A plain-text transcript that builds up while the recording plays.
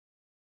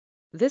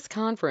This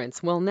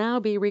conference will now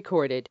be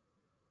recorded.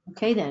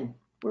 Okay, then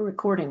we're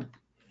recording.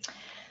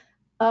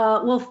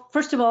 Well,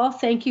 first of all,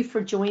 thank you for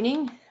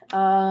joining.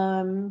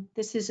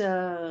 This is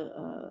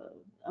a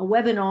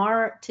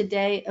webinar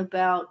today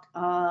about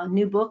a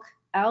new book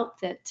out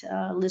that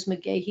Liz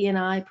McGeachy and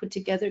I put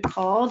together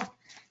called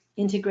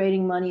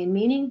Integrating Money and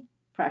Meaning,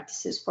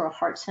 Practices for a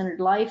Heart-Centered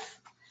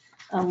Life.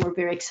 We're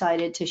very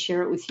excited to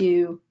share it with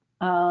you.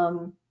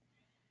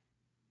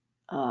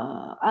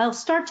 I'll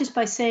start just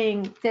by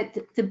saying that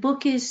the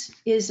book is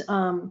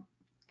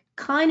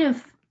kind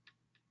of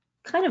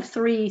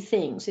three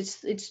things.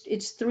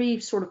 It's three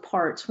sort of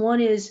parts.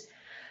 One is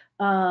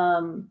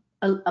a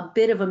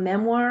bit of a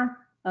memoir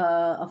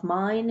of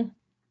mine,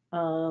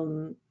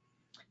 um,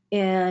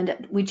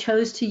 and we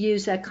chose to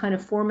use that kind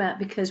of format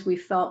because we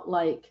felt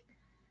like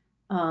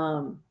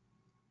um,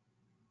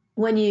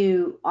 when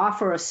you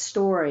offer a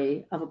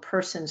story of a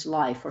person's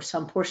life or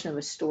some portion of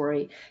a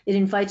story, it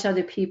invites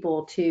other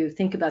people to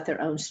think about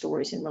their own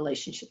stories in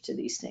relationship to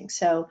these things.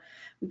 So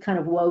we kind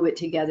of wove it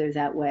together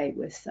that way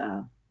with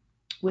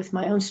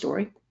my own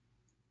story.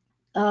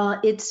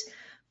 It's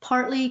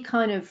partly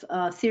kind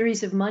of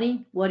theories of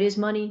money. What is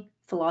money?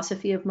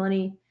 Philosophy of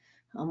money.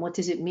 What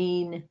does it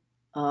mean?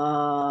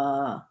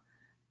 And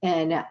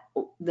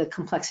the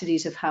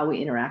complexities of how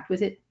we interact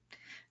with it.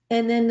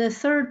 And then the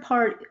third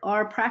part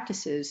are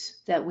practices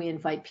that we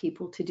invite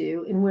people to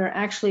do. And we're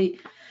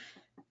actually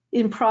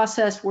in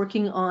process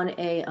working on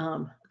a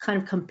kind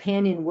of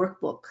companion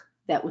workbook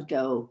that would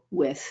go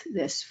with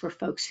this for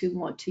folks who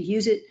want to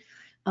use it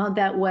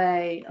that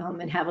way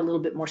and have a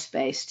little bit more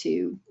space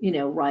to,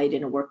 write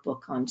in a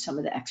workbook on some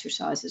of the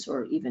exercises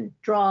or even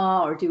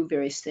draw or do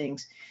various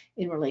things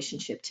in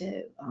relationship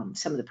to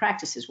some of the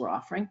practices we're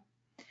offering.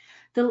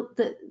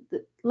 The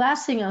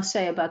last thing I'll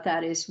say about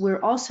that is we're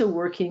also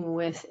working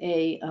with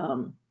a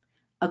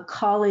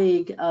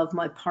colleague of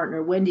my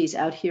partner Wendy's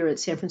out here at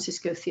San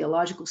Francisco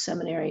Theological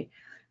Seminary.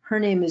 Her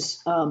name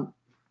is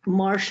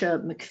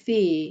Marcia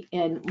McPhee,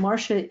 and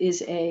Marcia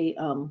is a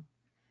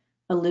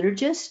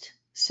liturgist.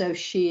 So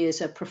she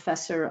is a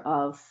professor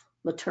of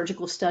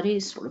liturgical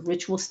studies, sort of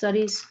ritual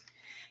studies.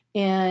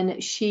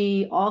 And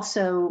she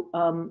also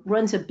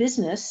runs a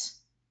business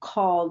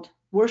called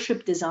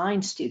Worship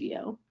Design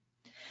Studio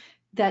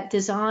that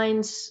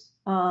designs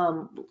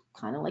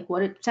kind of like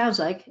what it sounds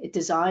like. It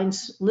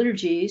designs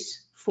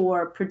liturgies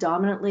for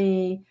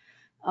predominantly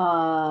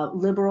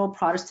liberal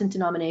Protestant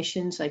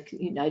denominations like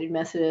United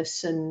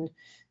Methodists and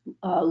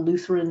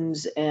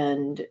Lutherans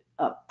and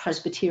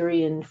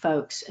Presbyterian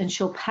folks. And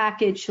she'll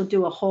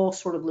do a whole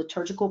sort of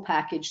liturgical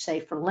package, say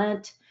for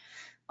Lent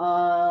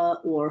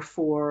or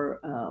for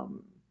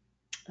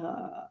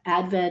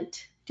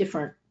Advent,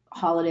 different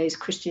holidays,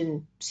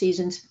 Christian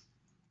seasons.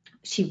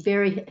 She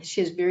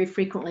has very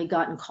frequently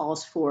gotten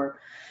calls for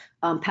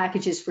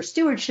packages for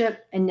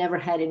stewardship and never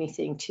had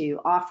anything to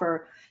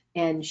offer.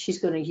 And she's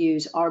going to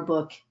use our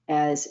book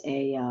as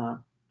a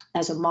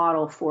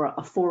model for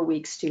a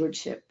 4-week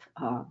stewardship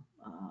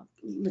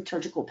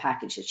liturgical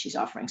package that she's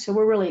offering. So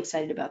we're really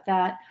excited about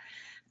that.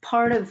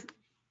 Part of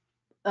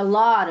a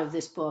lot of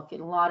this book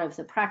and a lot of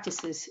the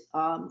practices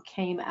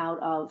came out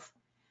of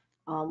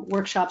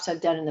workshops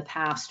I've done in the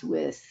past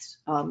with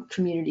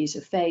communities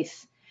of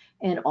faith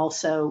and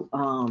also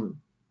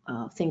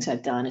things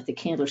I've done at the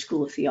Candler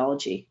School of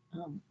Theology.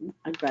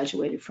 I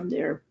graduated from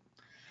there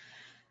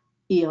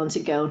eons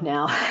ago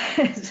now.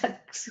 It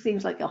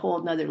seems like a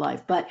whole nother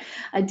life, but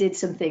I did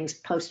some things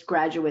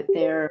postgraduate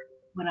there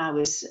when I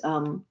was,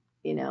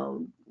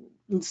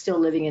 still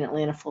living in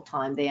Atlanta full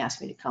time. They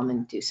asked me to come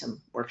and do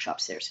some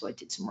workshops there, so I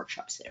did some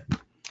workshops there.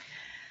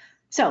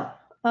 So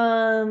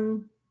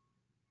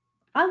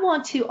I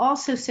want to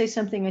also say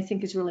something I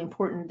think is really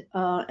important,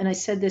 and I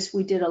said this.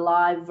 We did a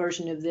live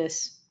version of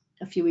this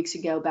a few weeks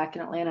ago back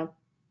in Atlanta.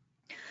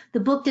 The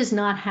book does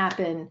not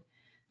happen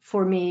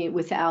for me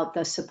without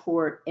the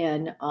support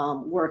and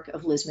work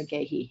of Liz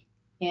McGeachy.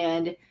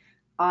 And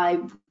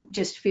I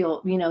just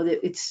feel,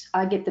 that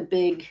I get the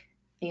big,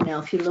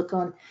 if you look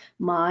on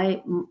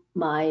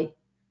the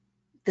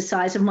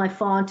size of my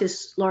font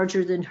is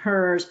larger than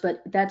hers,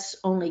 but that's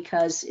only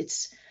because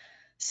it's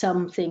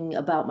something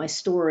about my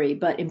story.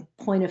 But in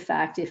point of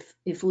fact,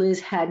 if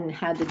Liz hadn't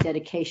had the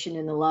dedication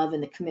and the love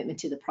and the commitment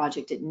to the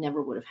project, it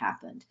never would have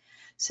happened.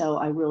 So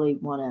I really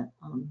want to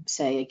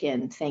say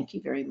again, thank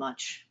you very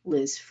much,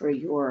 Liz, for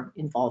your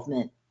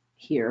involvement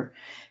here.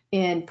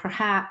 And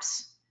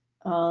perhaps,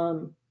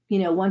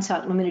 once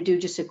I'm going to do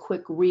just a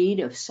quick read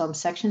of some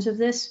sections of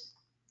this.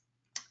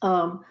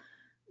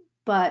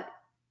 But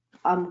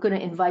I'm going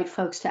to invite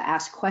folks to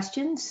ask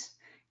questions.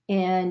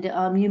 And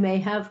you may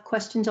have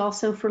questions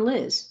also for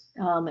Liz.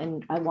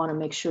 And I want to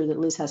make sure that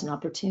Liz has an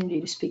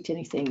opportunity to speak to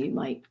anything you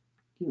might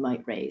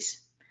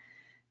raise.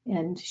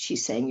 And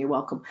she's saying you're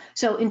welcome.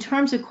 So in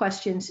terms of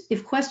questions,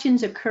 if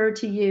questions occur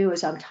to you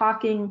as I'm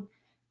talking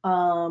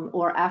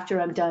or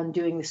after I'm done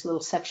doing this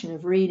little section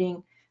of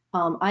reading,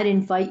 I'd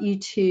invite you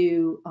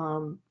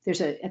to,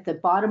 at the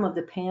bottom of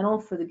the panel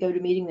for the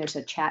GoToMeeting, there's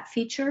a chat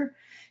feature,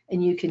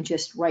 and you can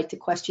just write the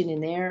question in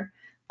there.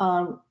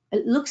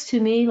 It looks to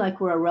me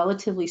like we're a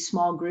relatively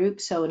small group,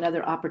 so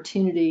another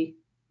opportunity,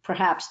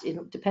 perhaps,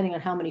 depending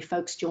on how many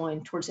folks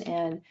join towards the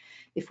end,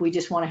 if we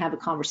just want to have a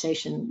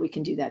conversation, we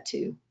can do that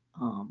too.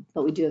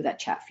 But we do have that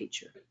chat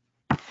feature.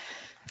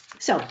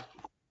 So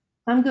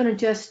I'm going to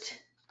just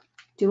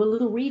do a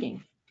little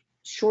reading,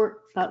 short,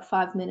 about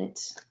 5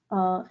 minutes,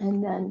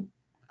 and then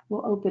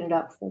we'll open it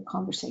up for a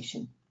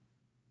conversation.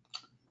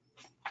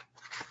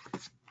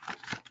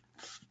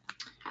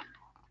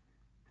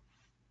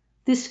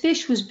 This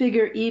fish was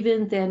bigger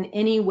even than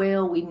any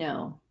whale we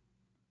know,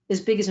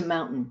 as big as a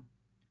mountain,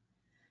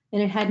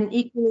 and it had an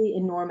equally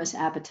enormous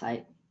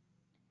appetite.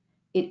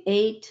 It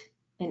ate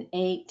and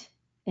ate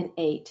and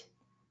ate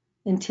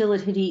until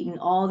it had eaten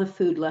all the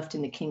food left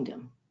in the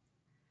kingdom.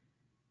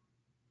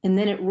 And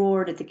then it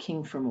roared at the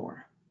king for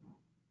more.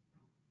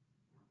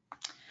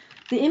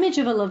 The image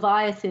of a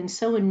leviathan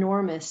so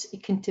enormous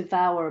it can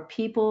devour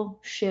people,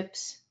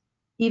 ships,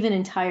 even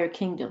entire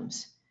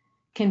kingdoms,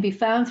 can be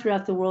found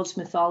throughout the world's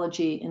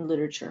mythology and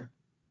literature.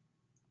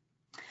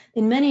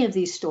 In many of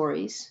these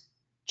stories,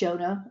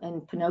 Jonah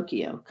and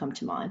Pinocchio come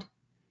to mind,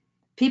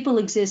 people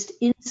exist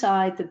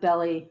inside the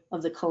belly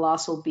of the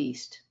colossal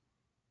beast,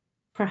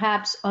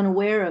 perhaps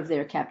unaware of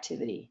their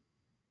captivity,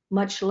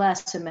 much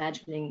less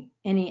imagining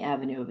any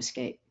avenue of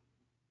escape.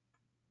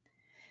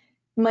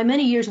 In my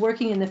many years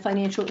working in the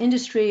financial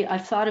industry,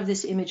 I've thought of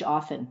this image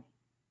often.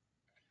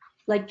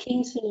 Like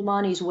King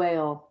Soleimani's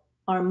whale,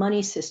 our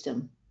money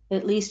system,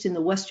 at least in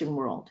the Western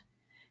world,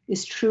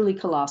 is truly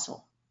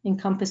colossal,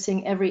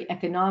 encompassing every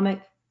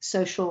economic,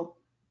 social,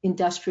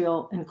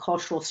 industrial, and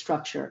cultural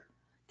structure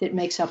that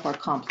makes up our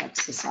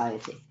complex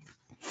society.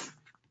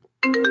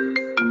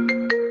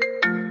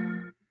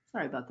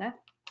 Sorry about that.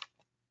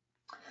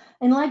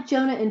 And like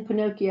Jonah and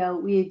Pinocchio,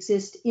 we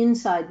exist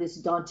inside this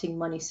daunting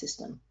money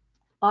system,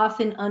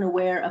 often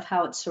unaware of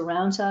how it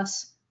surrounds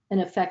us and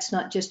affects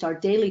not just our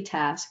daily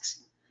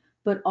tasks,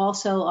 but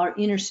also our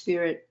inner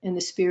spirit and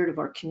the spirit of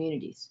our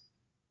communities.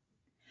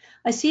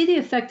 I see the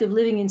effect of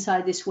living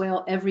inside this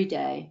whale every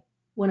day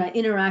when I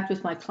interact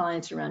with my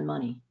clients around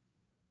money.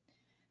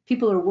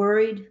 People are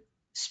worried,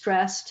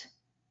 stressed,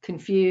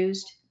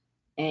 confused,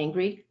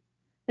 angry,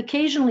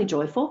 occasionally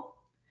joyful,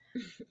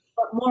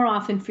 but more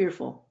often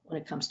fearful when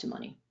it comes to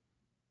money.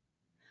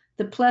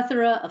 The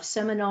plethora of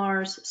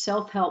seminars,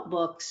 self-help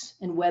books,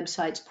 and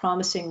websites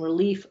promising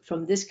relief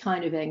from this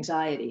kind of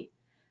anxiety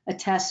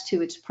attests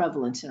to its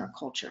prevalence in our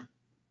culture.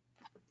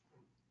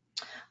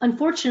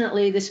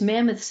 Unfortunately, this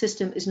mammoth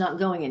system is not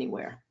going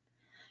anywhere.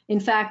 In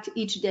fact,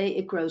 each day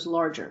it grows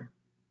larger.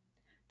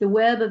 The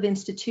web of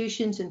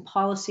institutions and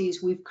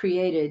policies we've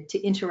created to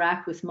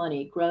interact with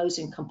money grows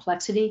in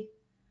complexity,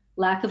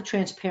 lack of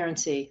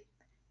transparency,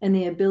 and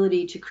the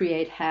ability to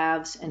create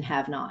haves and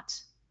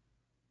have-nots.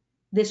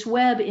 This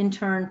web, in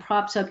turn,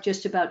 props up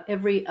just about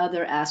every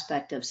other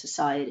aspect of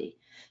society,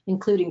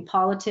 including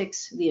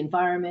politics, the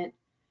environment,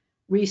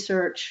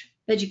 research,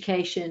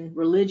 education,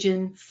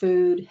 religion,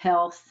 food,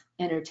 health,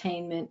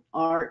 entertainment,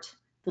 art.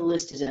 The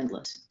list is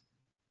endless.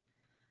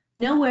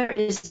 Nowhere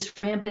is this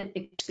rampant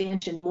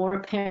expansion more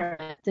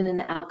apparent than in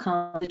the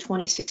outcome of the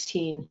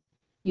 2016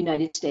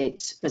 United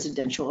States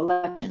presidential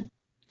election,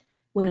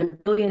 when a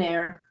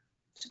billionaire,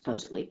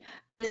 supposedly,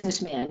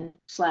 businessman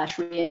 /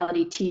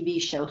 reality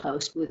TV show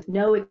host with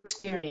no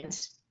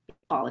experience in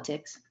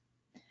politics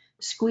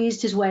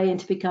squeezed his way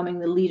into becoming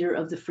the leader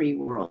of the free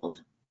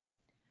world.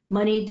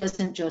 Money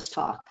doesn't just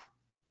talk,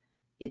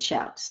 it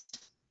shouts.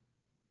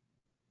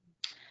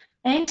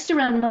 Angst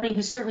around money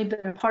has certainly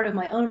been a part of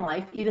my own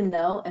life, even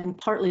though, and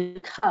partly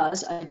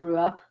because, I grew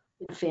up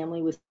in a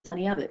family with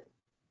plenty of it.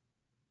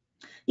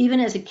 Even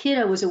as a kid,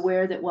 I was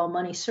aware that while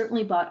money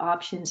certainly bought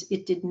options,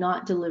 it did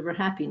not deliver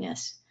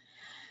happiness.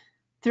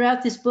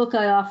 Throughout this book,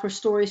 I offer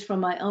stories from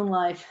my own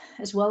life,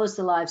 as well as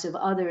the lives of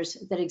others,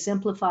 that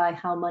exemplify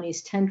how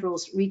money's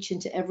tendrils reach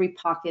into every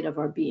pocket of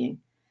our being,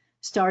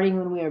 starting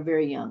when we are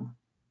very young.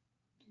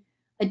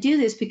 I do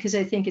this because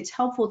I think it's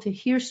helpful to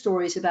hear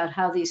stories about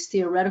how these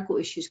theoretical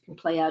issues can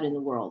play out in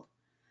the world,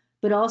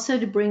 but also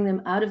to bring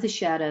them out of the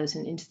shadows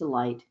and into the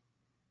light.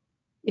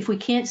 If we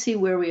can't see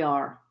where we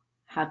are,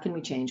 how can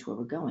we change where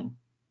we're going?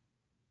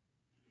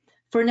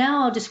 For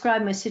now, I'll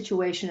describe my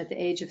situation at the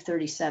age of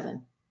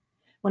 37,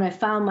 when I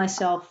found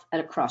myself at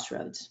a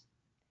crossroads.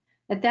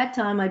 At that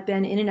time, I'd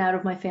been in and out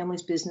of my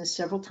family's business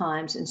several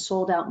times and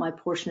sold out my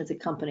portion of the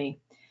company,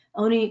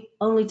 only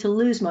to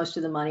lose most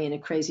of the money in a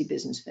crazy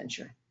business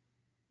venture.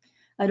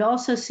 I'd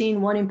also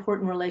seen one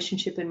important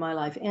relationship in my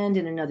life end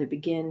and another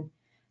begin,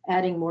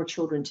 adding more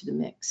children to the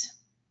mix.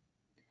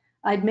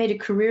 I'd made a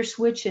career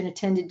switch and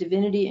attended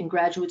divinity in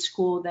graduate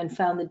school, then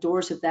found the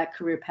doors of that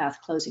career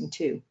path closing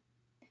too.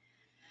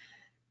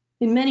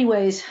 In many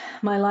ways,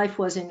 my life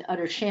was in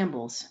utter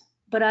shambles,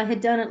 but I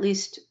had done at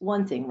least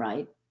one thing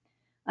right.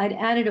 I'd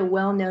added a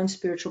well-known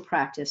spiritual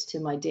practice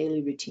to my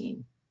daily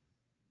routine: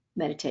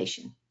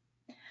 meditation.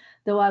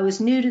 Though I was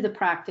new to the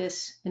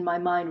practice and my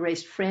mind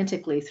raced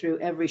frantically through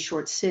every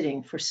short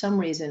sitting, for some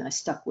reason I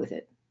stuck with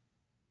it.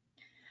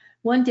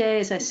 One day,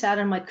 as I sat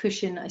on my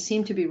cushion, I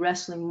seemed to be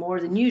wrestling more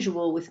than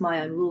usual with my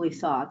unruly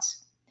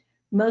thoughts.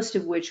 most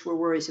of which were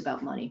worries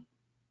about money.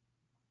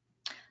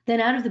 Then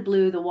out of the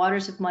blue, the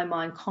waters of my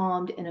mind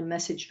calmed and a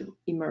message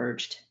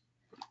emerged.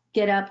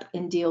 Get up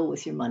and deal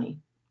with your money.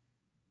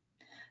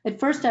 At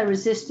first, I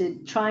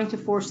resisted, trying to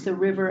force the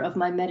river of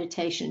my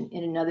meditation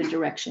in another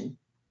direction.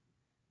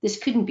 This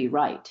couldn't be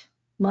right.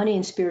 Money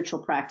and spiritual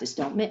practice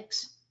don't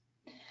mix.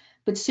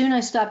 But soon I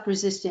stopped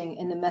resisting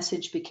and the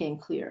message became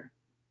clear.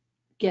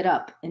 Get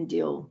up and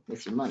deal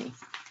with your money.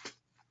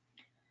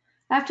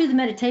 After the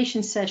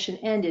meditation session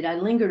ended, I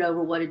lingered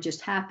over what had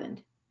just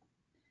happened.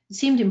 It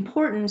seemed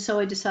important, so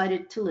I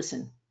decided to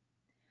listen.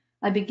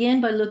 I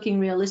began by looking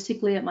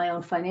realistically at my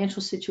own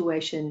financial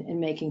situation and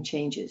making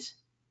changes.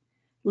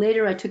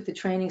 Later, I took the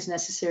trainings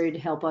necessary to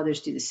help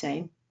others do the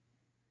same.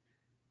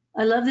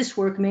 I love this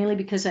work mainly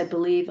because I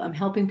believe I'm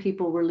helping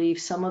people relieve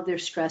some of their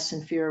stress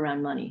and fear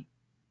around money.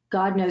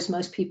 God knows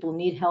most people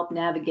need help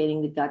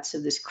navigating the guts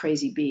of this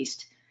crazy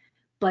beast.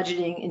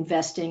 Budgeting,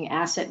 investing,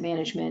 asset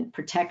management,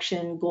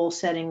 protection, goal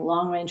setting,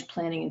 long-range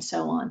planning, and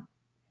so on.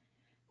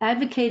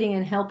 Advocating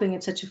and helping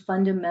at such a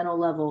fundamental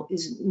level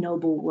is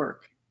noble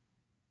work.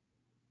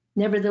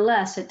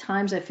 Nevertheless, at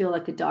times I feel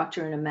like a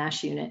doctor in a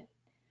MASH unit,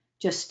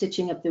 just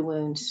stitching up the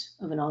wounds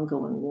of an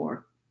ongoing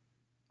war.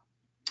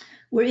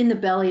 We're in the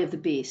belly of the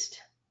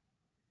beast,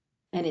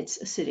 and it's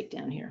acidic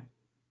down here.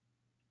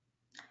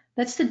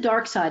 That's the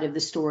dark side of the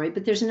story,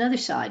 but there's another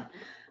side.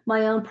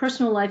 My own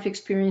personal life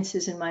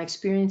experiences and my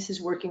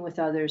experiences working with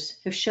others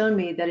have shown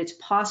me that it's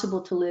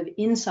possible to live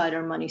inside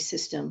our money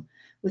system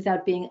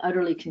without being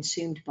utterly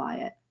consumed by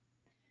it,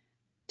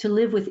 to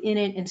live within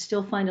it and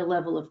still find a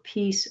level of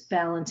peace,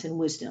 balance, and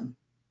wisdom,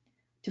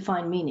 to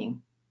find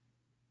meaning.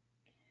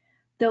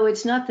 Though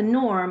it's not the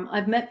norm,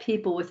 I've met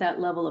people with that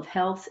level of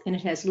health, and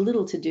it has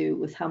little to do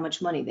with how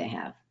much money they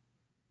have.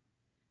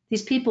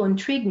 These people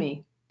intrigue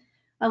me.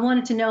 I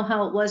wanted to know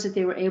how it was that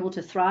they were able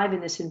to thrive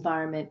in this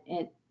environment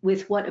and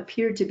with what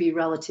appeared to be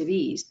relative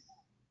ease.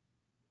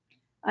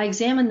 I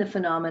examined the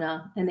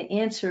phenomena, and the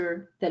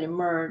answer that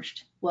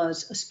emerged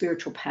was a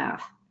spiritual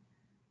path.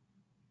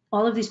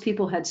 All of these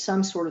people had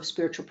some sort of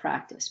spiritual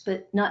practice,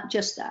 but not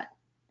just that.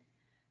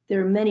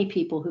 There are many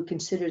people who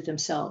consider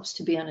themselves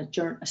to be on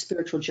a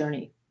spiritual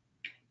journey,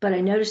 but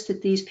I noticed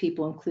that these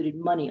people included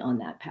money on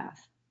that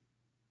path.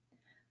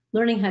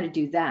 Learning how to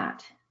do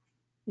that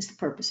is the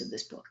purpose of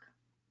this book.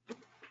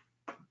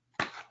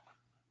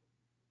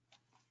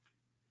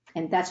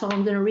 And that's all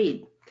I'm going to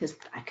read, because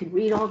I could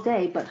read all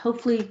day, but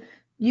hopefully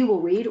you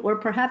will read, or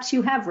perhaps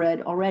you have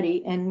read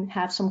already and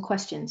have some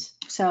questions.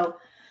 So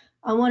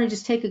I want to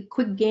just take a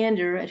quick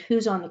gander at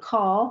who's on the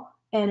call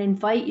and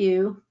invite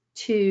you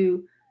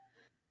to,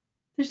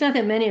 there's not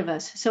that many of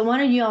us, so why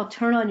don't you all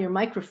turn on your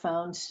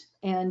microphones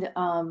and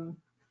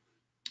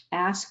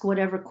ask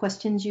whatever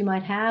questions you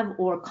might have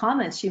or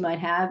comments you might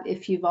have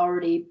if you've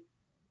already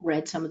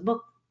read some of the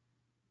book.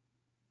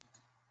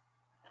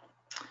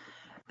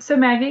 So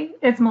Maggie,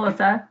 it's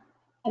Melissa.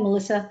 Hi,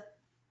 Melissa.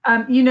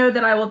 You know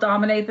that I will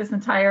dominate this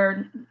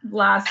entire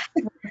last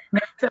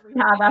minute that we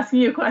have asking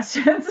you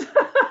questions.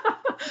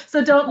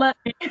 So don't let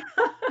me.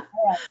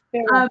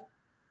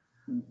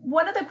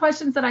 One of the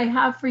questions that I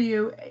have for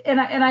you, and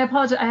I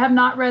apologize, I have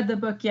not read the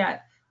book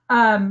yet.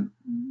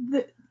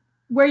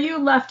 Where you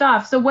left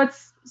off. So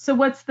what's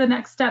the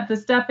next step? The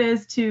step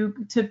is to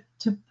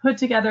put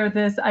together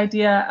this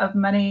idea of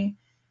money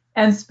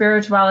and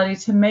spirituality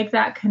to make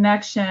that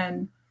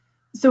connection.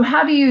 So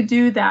how do you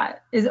do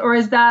that? Is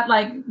that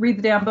like read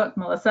the damn book,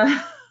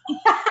 Melissa?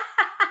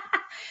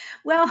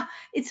 Well,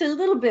 it's a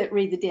little bit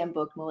read the damn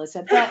book,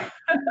 Melissa, but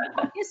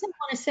I guess I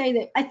want to say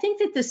that I think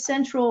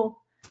that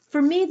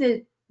for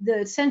me,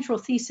 the central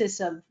thesis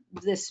of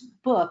this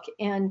book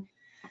and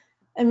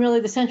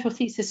really the central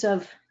thesis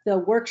of the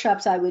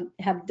workshops I would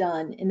have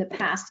done in the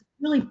past is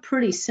really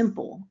pretty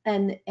simple.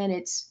 And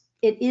it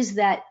is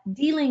that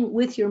dealing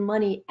with your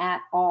money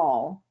at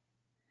all,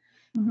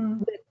 mm-hmm.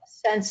 with a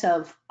sense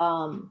of,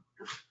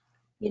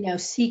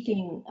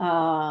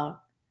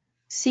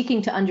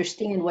 seeking to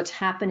understand what's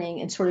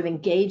happening and sort of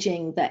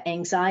engaging the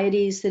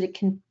anxieties that it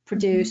can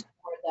produce,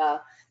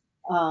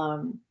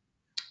 mm-hmm.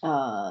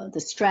 or the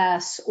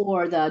stress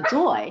or the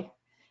joy,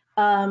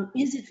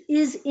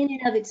 is in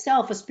and of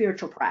itself a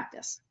spiritual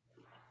practice.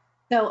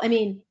 So, I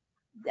mean,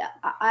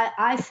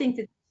 I think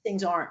that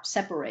things aren't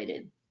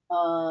separated.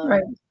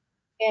 Right.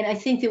 And I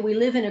think that we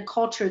live in a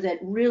culture that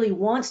really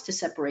wants to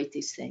separate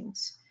these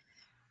things.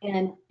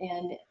 And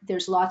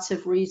there's lots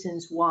of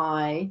reasons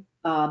why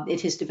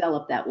it has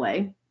developed that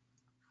way.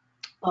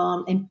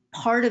 And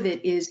part of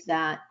it is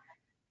that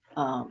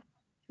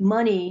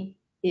money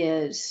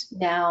is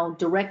now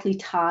directly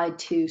tied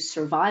to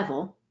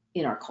survival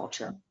in our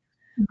culture.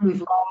 Mm-hmm.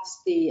 We've lost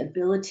the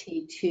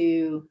ability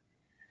to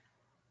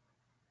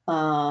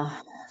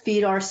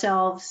feed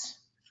ourselves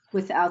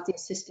without the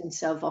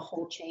assistance of a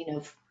whole chain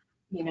of,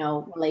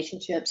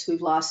 relationships.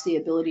 We've lost the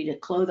ability to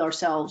clothe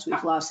ourselves.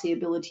 We've lost the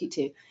ability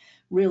to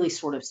really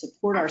sort of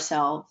support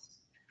ourselves.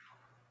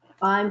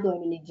 I'm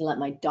going to need to let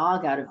my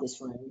dog out of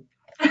this room.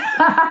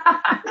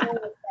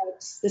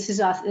 This is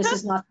not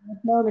the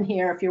moment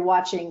here if you're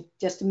watching.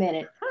 Just a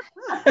minute.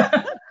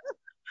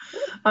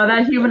 Oh,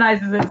 that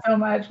humanizes it so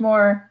much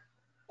more.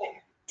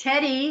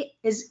 Teddy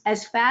is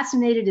as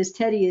fascinated as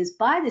Teddy is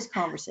by this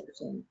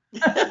conversation.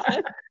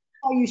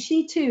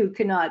 She too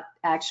cannot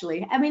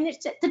actually. I mean,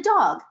 it's the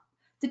dog.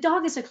 The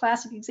dog is a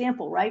classic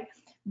example, right?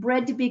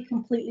 Bred to be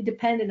completely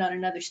dependent on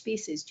another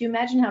species. Do you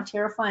imagine how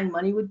terrifying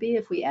money would be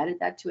if we added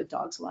that to a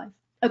dog's life?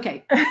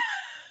 Okay.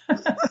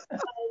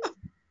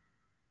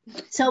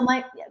 So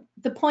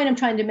the point I'm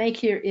trying to make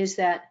here is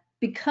that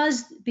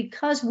because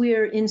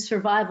we're in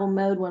survival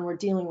mode when we're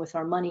dealing with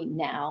our money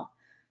now,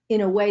 in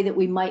a way that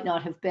we might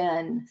not have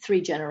been 3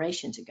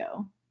 generations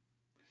ago,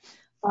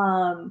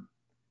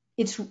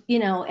 it's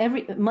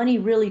every money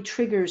really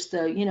triggers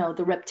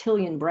the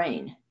reptilian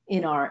brain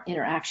in our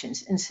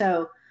interactions, and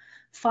so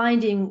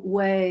finding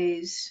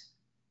a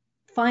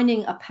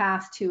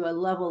path to a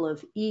level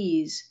of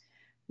ease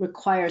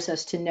requires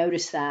us to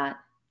notice that.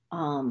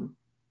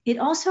 It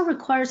also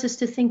requires us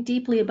to think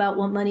deeply about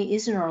what money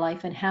is in our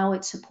life and how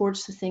it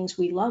supports the things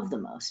we love the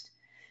most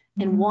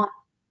and want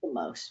the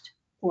most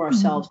for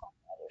ourselves and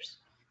others.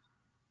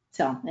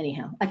 So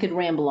anyhow, I could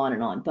ramble on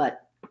and on, but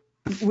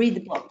read the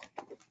book.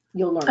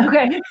 You'll learn.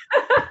 Okay.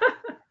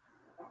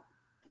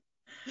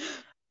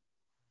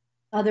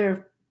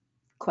 Other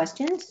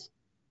questions?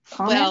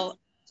 Comments? Well,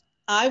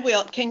 I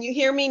will. Can you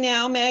hear me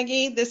now,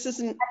 Maggie? This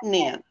is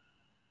Nan.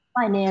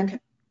 Hi, Nan. Okay.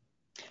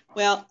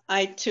 Well,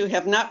 I too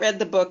have not read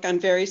the book. I'm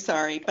very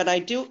sorry, but I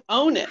do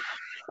own it.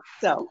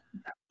 So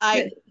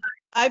I've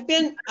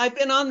been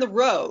on the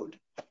road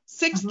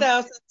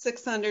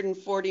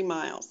 6,640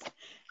 miles.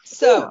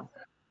 So,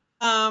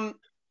 and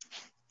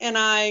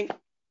I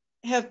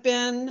have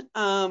been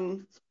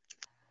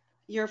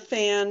your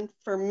fan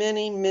for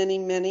many, many,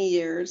 many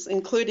years,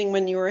 including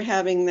when you were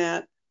having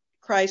that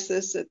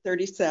crisis at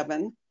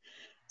 37.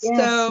 Yes,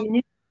 So, you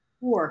knew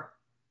before.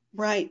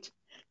 Right.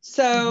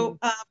 So,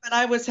 but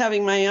I was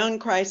having my own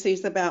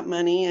crises about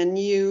money, and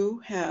you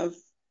have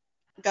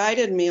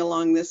guided me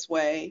along this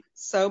way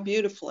so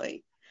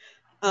beautifully.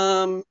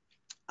 I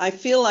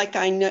feel like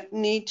I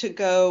need to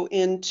go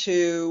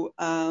into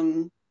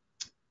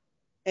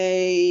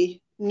a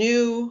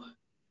new,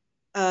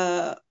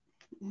 go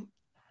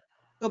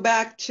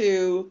back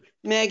to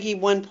Maggie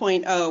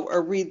 1.0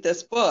 or read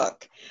this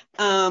book.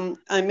 I'm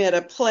at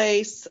a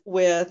place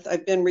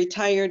I've been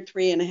retired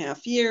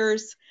 3.5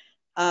 years.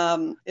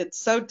 It's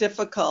so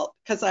difficult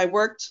because I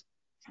worked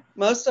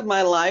most of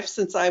my life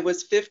since I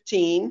was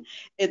 15.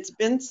 It's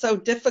been so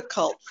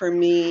difficult for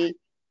me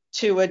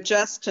to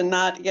adjust to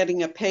not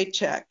getting a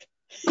paycheck.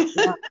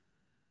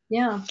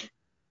 Yeah.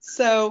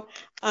 So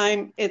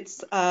I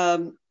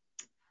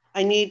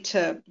need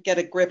to get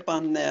a grip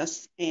on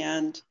this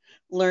and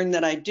learn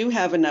that I do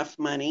have enough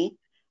money,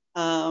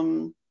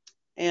 and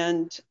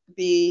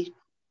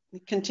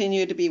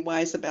continue to be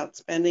wise about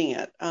spending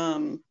it.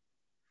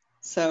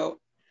 So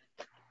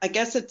I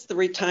guess it's the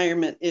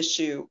retirement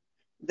issue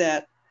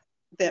that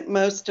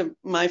most of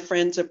my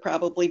friends have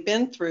probably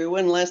been through,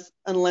 unless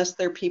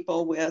they're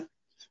people with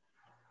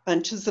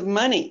bunches of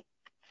money.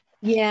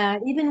 Yeah,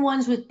 even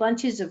ones with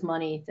bunches of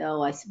money,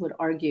 though, I would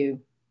argue,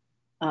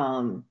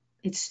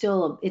 it's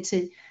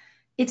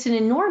an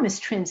enormous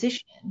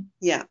transition.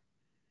 Yeah.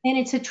 And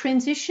it's a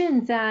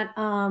transition that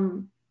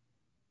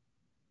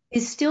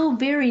is still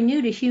very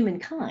new to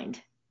humankind.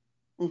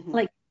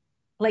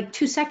 Like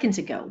 2 seconds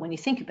ago, when you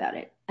think about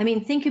it. I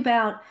mean, think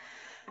about,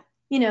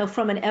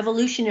 from an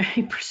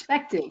evolutionary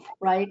perspective,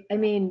 right? I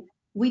mean,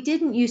 we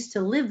didn't used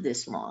to live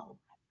this long.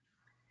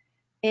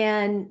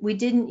 And we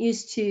didn't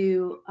used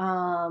to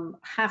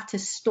have to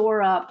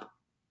store up,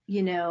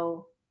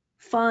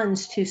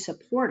 funds to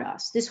support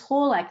us. This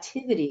whole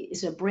activity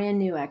is a brand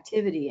new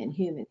activity in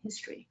human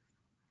history.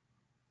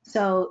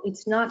 So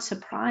it's not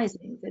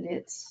surprising that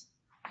it's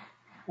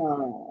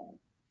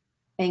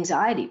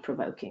anxiety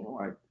provoking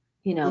or,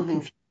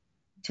 confusing.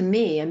 To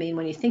me, I mean,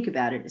 when you think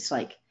about it, it's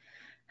like,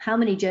 how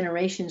many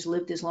generations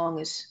lived as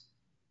long as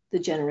the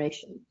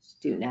generations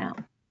do now?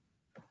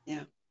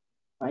 Yeah.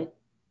 Right?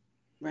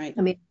 Right.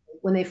 I mean,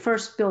 when they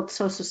first built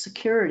Social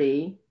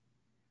Security,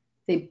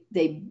 they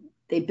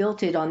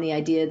built it on the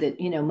idea that,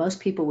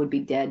 most people would be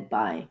dead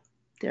by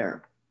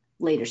their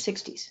later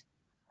 60s.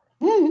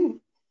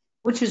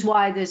 Which is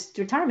why this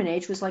retirement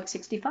age was like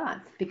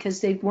 65,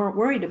 because they weren't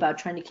worried about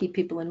trying to keep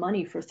people in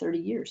money for 30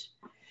 years.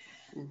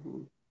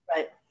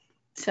 Right.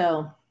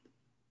 So,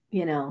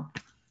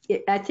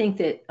 I think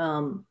that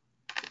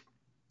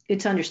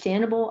it's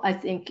understandable. I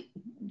think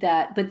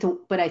that,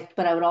 but I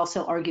would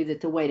also argue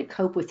that the way to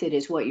cope with it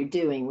is what you're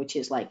doing, which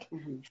is like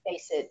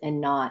face it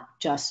and not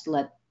just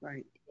let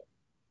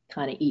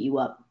kind of eat you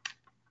up.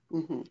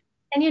 And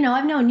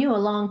I've known you a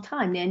long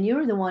time, Nan. You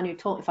were the one who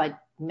told, if I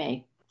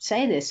may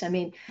say this, I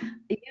mean,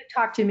 you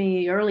talked to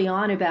me early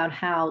on about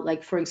how,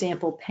 like, for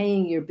example,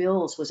 paying your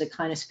bills was a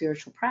kind of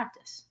spiritual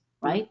practice,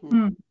 right?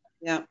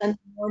 Yeah. Sunday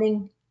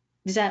morning.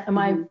 Am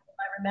I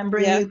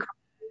remembering you?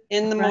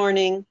 In the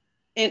morning,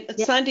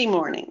 Sunday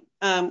morning,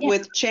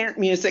 with chant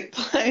music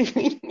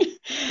playing.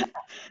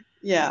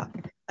 Yeah.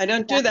 I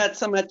don't do that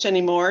so much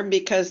anymore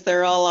because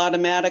they're all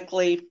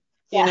automatically,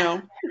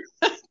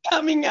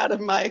 coming out of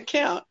my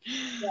account.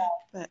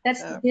 But,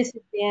 That's the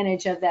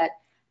disadvantage of that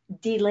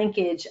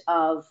delinkage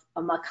of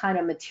a kind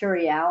of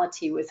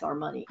materiality with our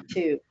money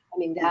too. I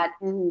mean that,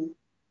 mhm,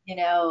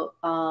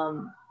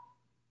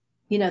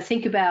 you know,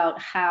 think about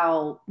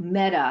how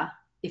meta,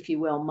 if you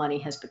will, money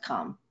has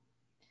become.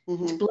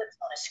 It's mhm, blips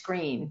on a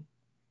screen.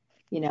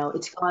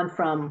 It's gone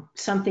from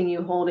something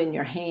you hold in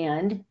your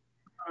hand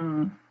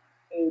Mm.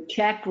 to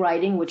check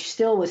writing, which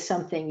still was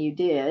something you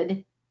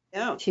did,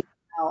 yeah. to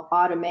now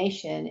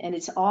automation, and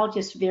it's all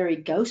just very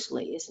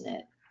ghostly, isn't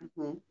it?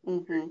 Mhm,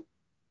 mhm,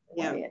 The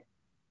yeah. way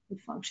it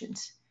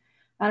functions.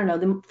 I don't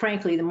know.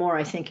 Frankly, the more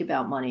I think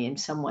about money in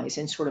some ways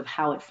and sort of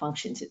how it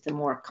functions, the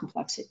more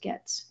complex it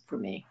gets for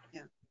me.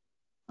 Yeah.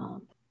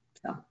 Um,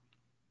 so,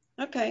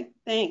 Okay,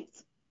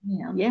 thanks.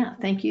 yeah.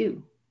 Thank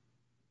you.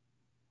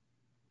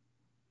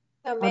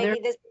 So Other?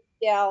 Maggie, this is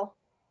Dell.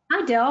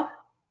 Hi, Del.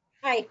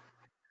 Hi.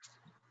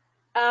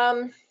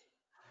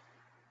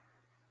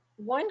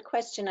 One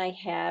question I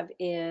have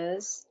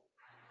is,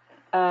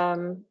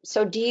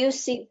 so do you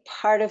see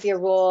part of your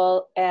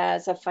role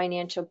as a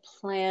financial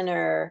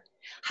planner?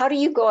 How do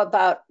you go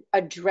about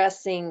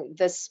addressing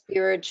the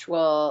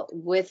spiritual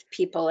with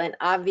people? And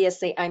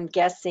obviously, I'm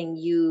guessing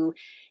you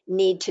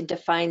need to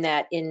define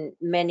that in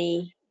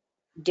many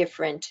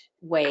different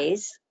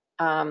ways,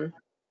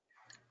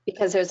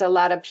 because there's a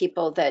lot of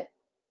people that,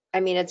 I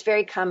mean, it's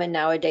very common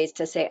nowadays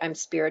to say I'm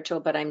spiritual,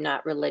 but I'm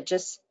not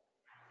religious,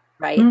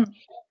 right? Mm.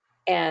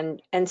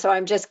 And so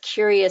I'm just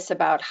curious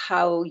about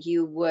how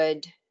you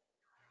would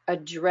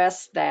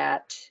address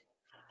that.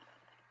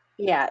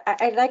 Yeah,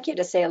 I'd like you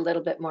to say a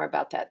little bit more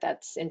about that.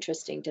 That's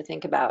interesting to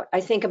think about.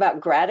 I think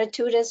about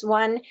gratitude as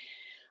one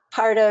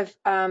part of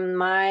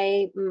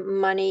my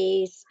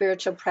money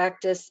spiritual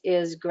practice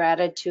is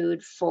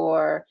gratitude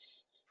for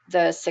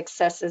the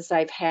successes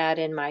I've had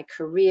in my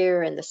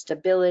career and the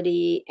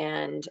stability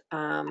and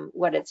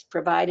what it's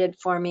provided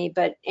for me.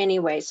 But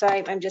anyway, so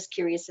I'm just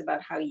curious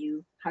about how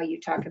you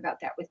talk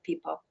about that with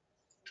people.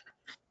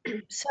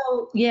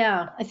 So,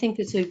 yeah, I think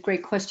that's a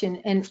great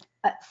question. And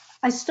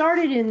I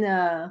started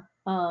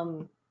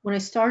when I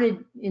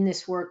started in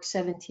this work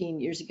 17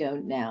 years ago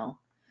now,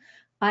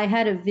 I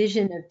had a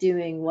vision of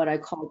doing what I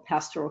called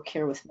pastoral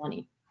care with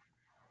money,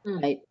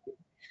 Mm. right?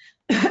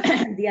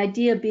 The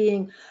idea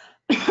being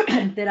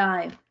that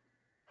I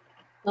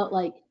felt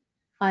like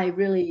I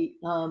really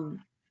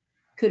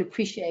could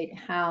appreciate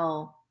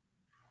how,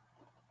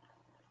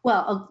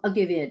 well, I'll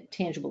give you a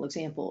tangible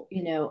example.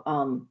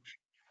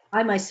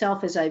 I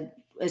myself, as I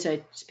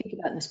speak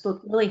about in this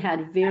book, really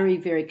had very,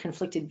 very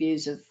conflicted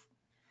views of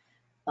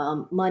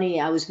money.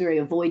 I was very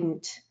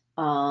avoidant.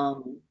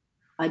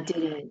 I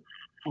didn't.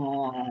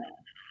 Uh,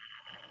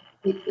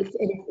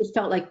 it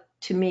felt like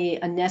to me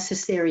a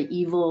necessary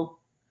evil.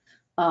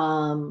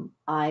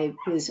 I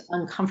was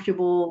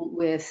uncomfortable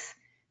with.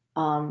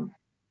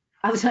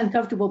 I was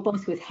uncomfortable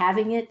both with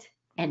having it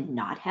and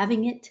not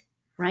having it.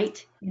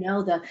 Right?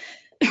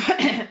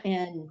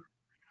 And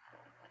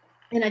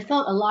and I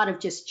felt a lot of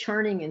just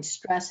churning and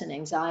stress and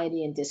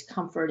anxiety and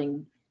discomfort.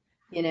 And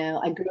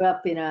I grew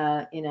up in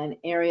an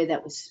area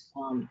that was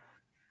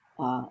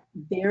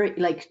very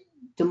like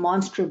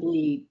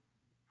demonstrably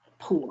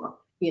poor.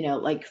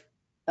 Like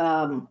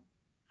um,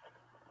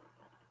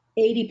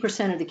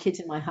 80% of the kids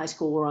in my high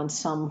school were on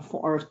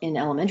or in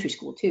elementary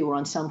school too, were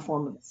on some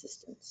form of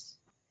assistance.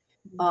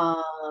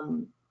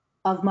 Um,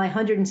 of my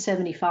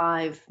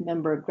 175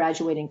 member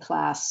graduating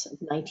class of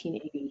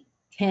 1980,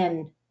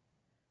 10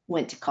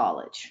 went to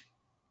college.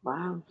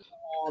 Wow.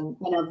 And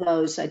of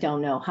those, I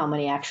don't know how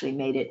many actually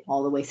made it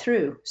all the way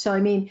through. So, I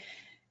mean,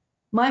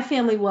 my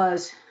family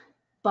was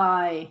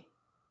by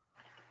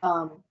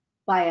um,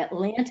 by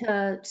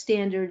Atlanta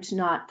standards,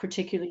 not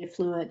particularly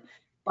affluent.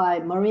 By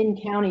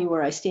Marin County,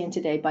 where I stand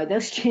today, by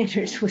those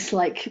standards, was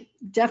like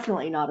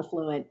definitely not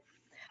affluent.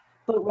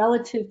 But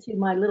relative to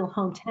my little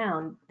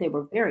hometown, they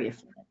were very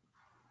affluent.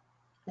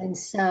 And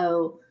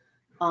so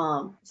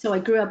I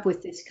grew up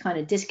with this kind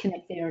of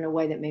disconnect there in a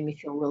way that made me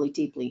feel really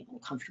deeply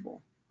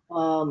uncomfortable.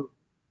 Um,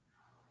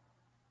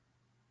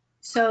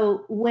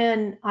 so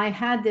when I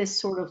had this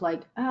sort of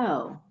like,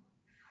 oh,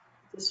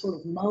 this sort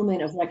of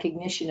moment of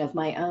recognition of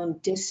my own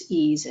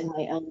dis-ease and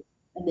my own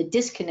and the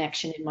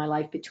disconnection in my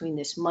life between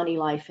this money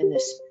life and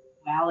this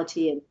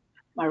spirituality and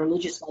my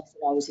religious life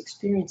that I was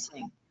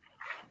experiencing,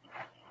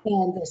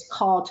 and this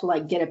call to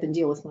like get up and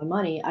deal with my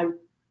money,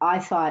 I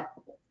thought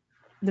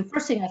the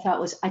first thing I thought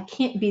was I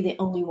can't be the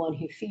only one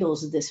who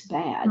feels this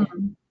bad.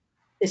 Mm.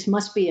 This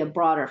must be a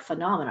broader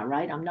phenomena,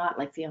 right? I'm not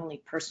like the only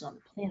person on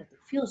the planet that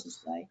feels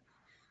this way.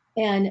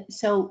 And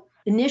so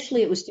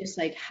initially it was just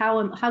like,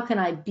 how can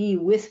I be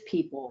with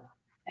people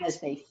as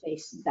they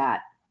face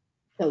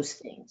those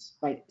things,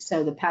 right?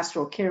 So the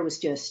pastoral care was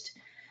just,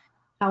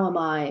 how am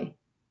I,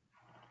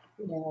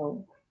 you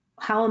know,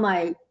 how am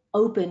I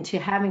open to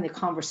having the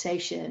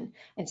conversation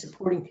and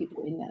supporting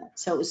people in that?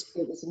 So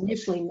it was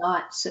initially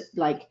not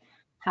like,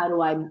 how do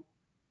I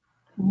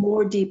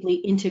more deeply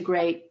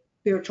integrate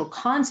spiritual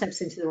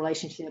concepts into the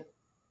relationship?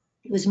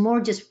 It was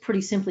more just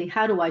pretty simply,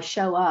 how do I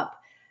show up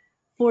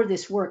for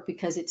this work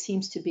because it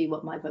seems to be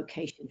what my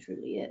vocation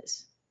truly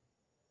is,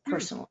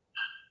 personally.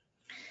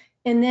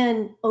 And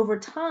then over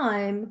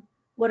time,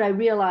 what I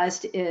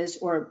realized is,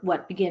 or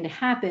what began to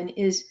happen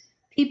is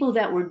people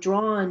that were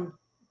drawn,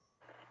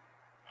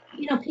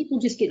 people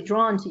just get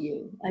drawn to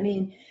you. I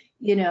mean,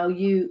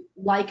 you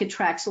like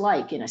attracts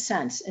like in a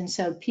sense. And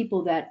so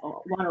people that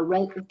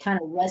want to kind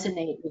of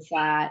resonate with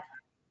that,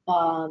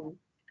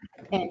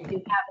 and who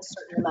have a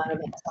certain amount of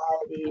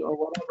anxiety or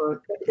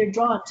whatever, they're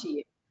drawn to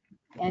you.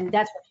 And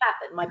that's what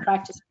happened. My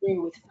practice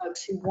grew with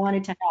folks who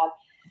wanted to have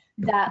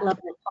that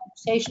level of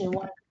conversation and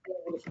wanted to be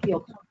able to feel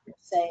comfortable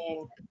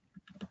saying,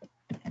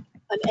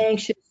 I'm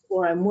anxious,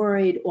 or I'm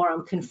worried, or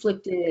I'm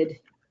conflicted,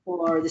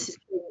 or this is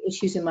creating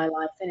issues in my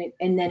life.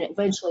 And then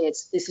eventually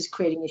this is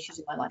creating issues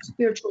in my life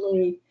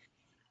spiritually.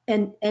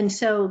 And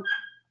so,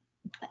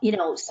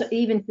 so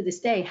even to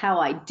this day, how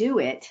I do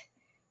it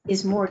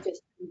is more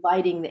just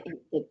inviting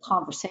the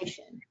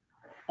conversation,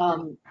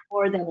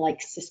 more than like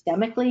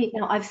systemically.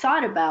 I've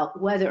thought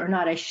about whether or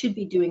not I should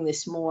be doing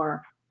this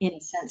more, in a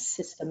sense,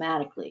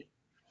 systematically.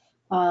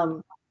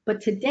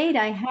 But to date,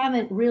 I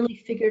haven't really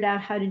figured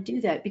out how to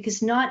do that,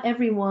 because not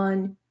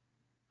everyone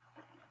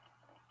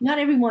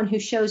who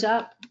shows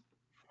up,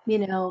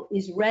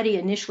 is ready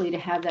initially to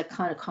have that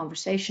kind of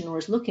conversation or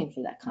is looking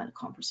for that kind of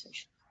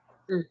conversation.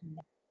 Mhm.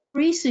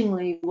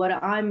 Increasingly,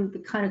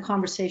 the kind of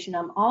conversation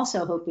I'm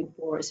also hoping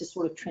for is a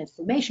sort of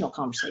transformational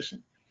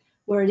conversation,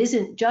 where it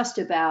isn't just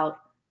about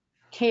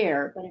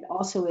care, but it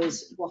also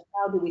is, well,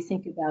 how do we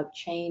think about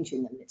change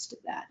in the midst of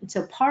that? And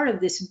so part of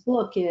this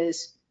book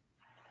is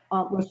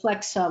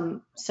reflects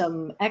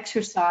some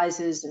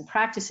exercises and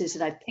practices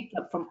that I picked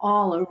up from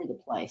all over the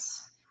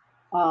place.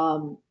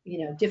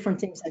 Different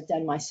things I've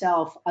done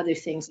myself, other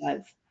things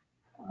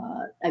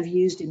I've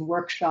used in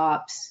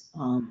workshops.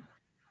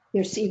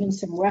 There's even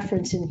some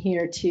reference in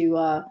here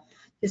to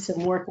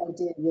some work I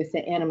did with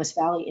the Animas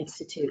Valley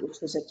Institute,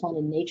 which was a kind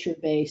of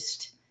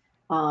nature-based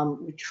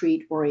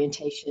retreat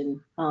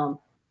orientation.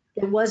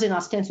 It wasn't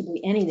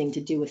ostensibly anything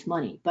to do with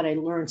money, but I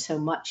learned so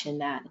much in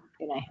that,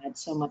 and I had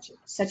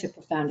such a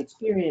profound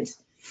experience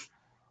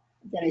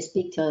that I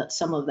speak to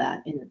some of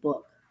that in the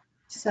book.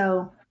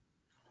 So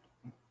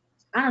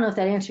I don't know if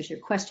that answers your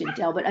question,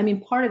 Del, but I mean,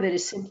 part of it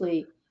is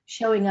simply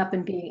showing up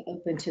and being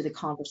open to the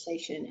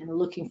conversation and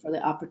looking for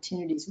the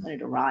opportunities when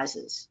it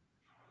arises.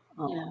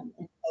 And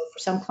so for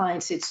some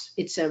clients,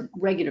 it's a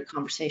regular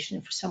conversation,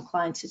 and for some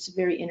clients, it's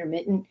very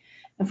intermittent,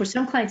 and for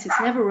some clients, it's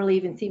never really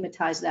even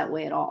thematized that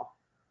way at all.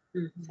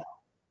 Mhm.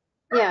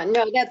 Yeah,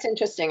 no, that's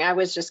interesting. I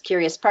was just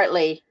curious,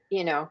 partly,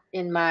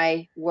 in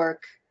my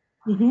work,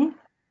 Mm-hmm.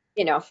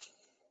 Yeah,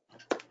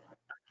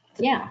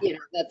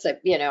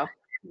 Yeah.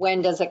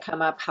 when does it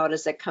come up? How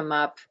does it come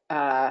up?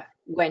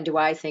 When do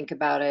I think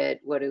about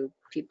it? What do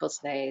people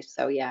say?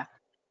 So, yeah.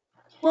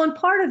 Well, and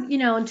part of,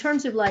 in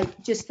terms of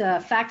like just the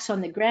facts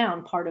on the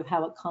ground, part of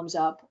how it comes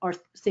up are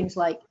things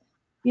like,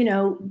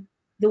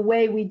 the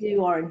way we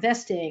do our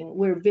investing,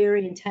 we're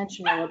very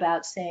intentional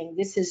about saying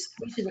these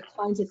are the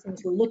kinds of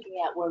things we're looking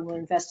at when we're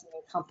investing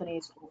in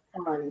companies or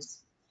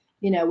funds.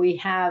 We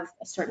have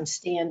a certain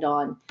stand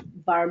on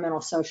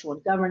environmental, social,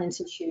 and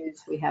governance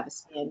issues. We have a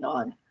stand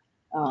on,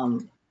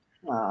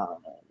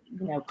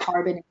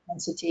 carbon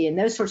intensity and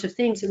those sorts of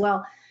things.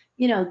 Well,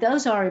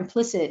 those are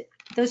implicit.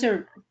 Those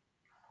are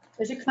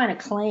kind of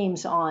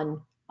claims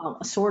on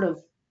a sort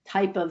of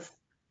type of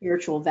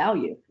spiritual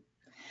value.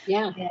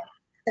 Yeah. And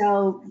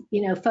so,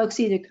 folks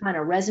either kind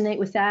of resonate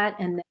with that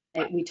and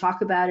we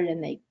talk about it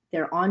and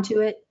they're onto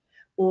it,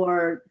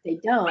 or they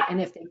don't. And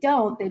if they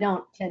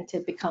don't tend to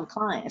become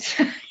clients.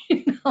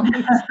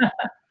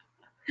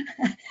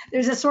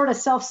 There's a sort of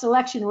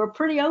self-selection. We're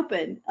pretty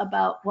open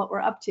about what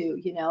we're up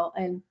to,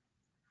 and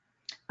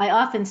I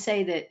often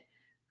say that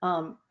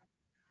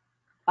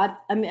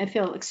I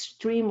feel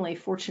extremely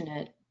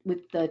fortunate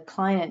with the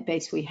client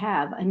base we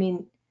have. I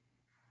mean,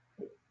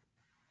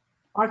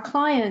 our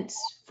clients,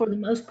 for the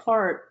most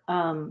part,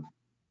 not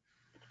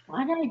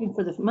even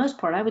for the most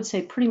part, I would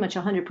say pretty much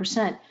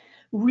 100%,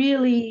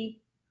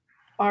 really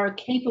are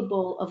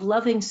capable of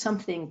loving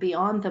something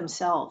beyond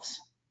themselves.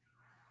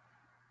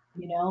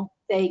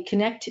 They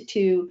connect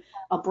to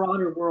a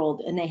broader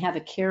world and they have a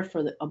care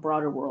for a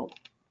broader world.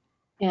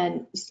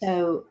 And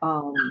so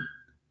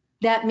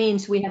that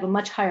means we have a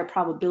much higher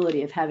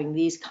probability of having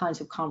these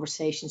kinds of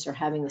conversations or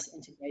having this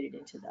integrated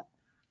into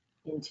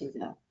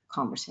the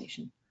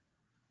conversation.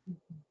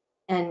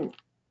 And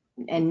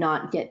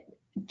not get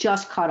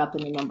just caught up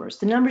in the numbers.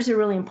 The numbers are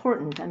really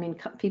important. I mean,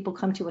 people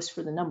come to us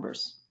for the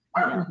numbers,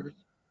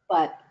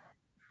 but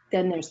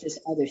then there's this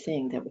other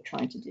thing that we're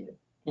trying to do,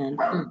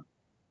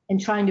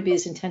 and trying to be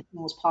as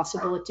intentional as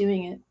possible at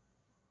doing it.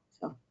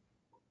 So,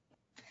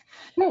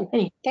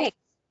 anyway, Thanks.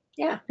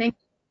 Yeah. thank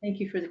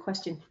you for the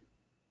question.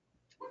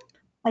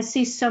 I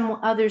see some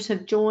others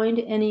have joined.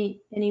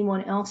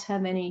 Anyone else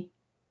have any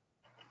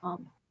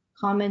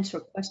comments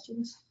or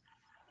questions?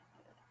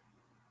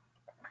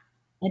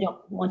 I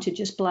don't want to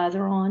just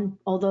blather on,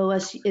 although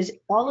as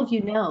all of you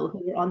know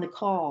who are on the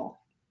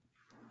call,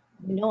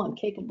 I'm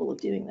capable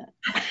of doing that.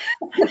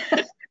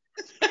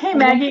 Hey,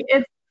 Maggie,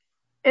 it's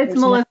There's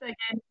Melissa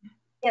again.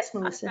 Yes,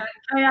 Melissa.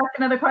 Can I ask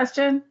another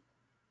question?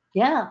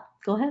 Yeah,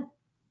 go ahead.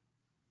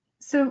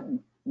 So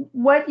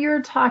what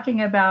you're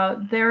talking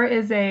about, there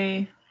is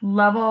a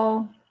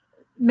level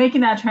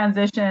making that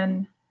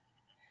transition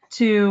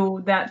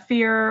to that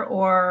fear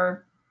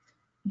or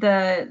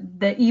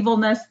the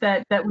evilness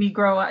that we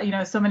grow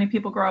up, so many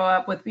people grow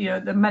up with,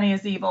 the money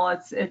is evil.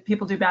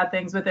 People do bad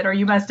things with it, or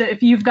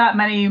if you've got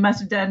money, you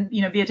must have done,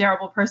 be a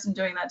terrible person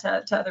doing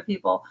that to other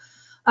people.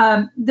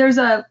 There's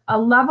a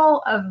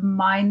level of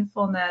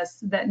mindfulness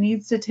that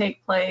needs to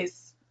take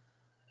place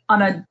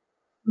on a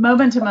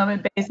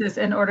moment-to-moment basis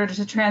in order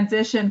to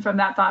transition from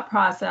that thought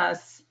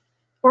process,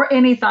 or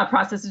any thought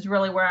process is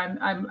really where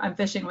I'm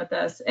fishing with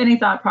this. Any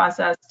thought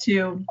process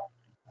to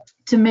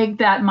make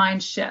that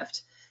mind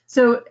shift.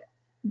 So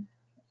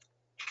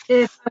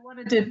if I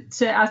wanted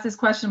to ask this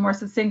question more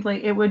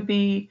succinctly, it would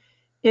be,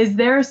 is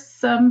there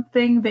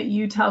something that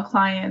you tell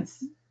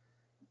clients,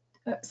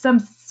 some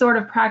sort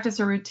of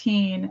practice or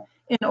routine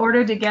in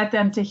order to get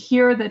them to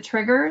hear the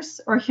triggers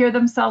or hear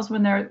themselves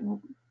when they're,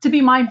 to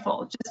be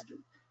mindful? Just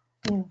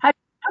how do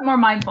you become more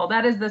mindful?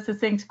 That is the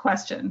succinct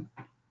question.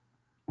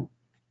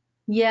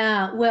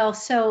 Yeah, well,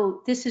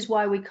 so this is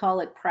why we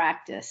call it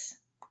practice.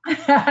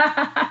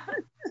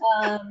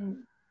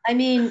 I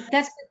mean,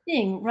 that's the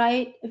thing,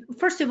 right?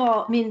 First of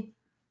all, I mean,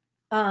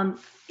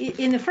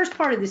 in the first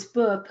part of this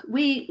book,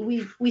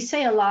 we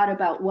say a lot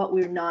about what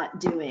we're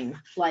not doing.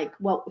 Like,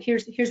 well,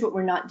 here's what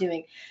we're not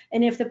doing.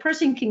 And if the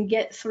person can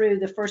get through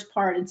the first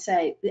part and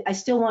say, I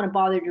still want to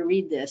bother to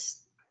read this,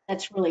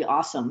 that's really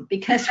awesome.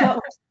 Because what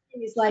we're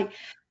saying is like,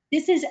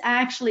 this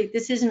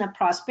isn't a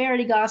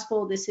prosperity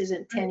gospel. This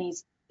isn't 10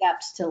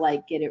 steps to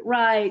like get it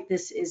right.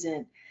 This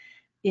isn't,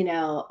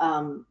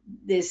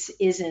 this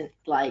isn't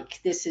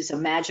like, this is a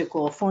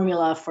magical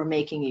formula for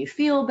making you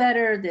feel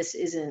better. This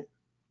isn't,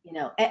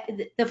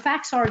 the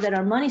facts are that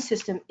our money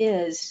system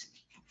is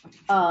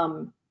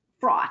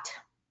fraught,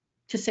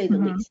 to say the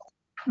least.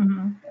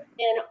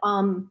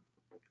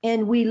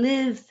 And we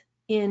live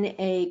in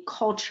a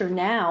culture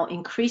now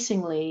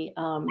increasingly,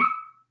 oh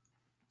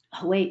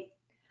wait,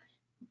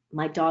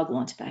 my dog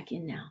wants back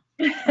in now.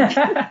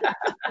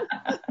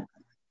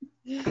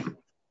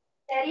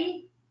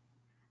 Eddie,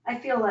 I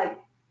feel like,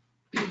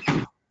 do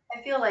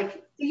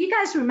you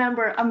guys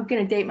remember, I'm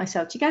going to date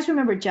myself. Do you guys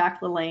remember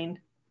Jack LaLanne?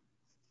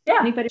 Yeah,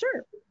 anybody?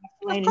 Sure.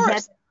 LaLanne? Of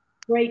course.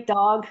 Great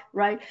dog,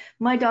 right?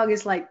 My dog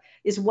is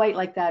white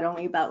like that,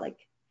 only about like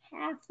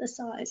half the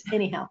size.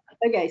 Anyhow,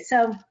 okay,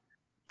 so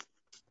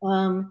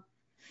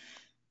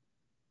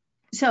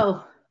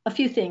a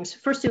few things.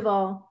 First of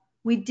all,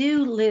 we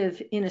do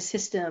live in a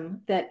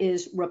system that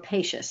is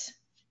rapacious.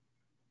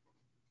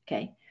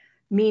 Okay,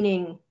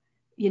 meaning,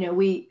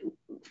 we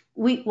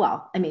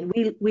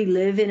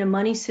live in a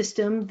money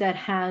system that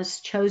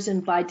has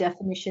chosen by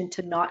definition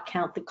to not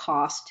count the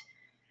cost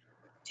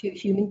to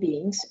human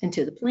beings and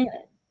to the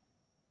planet.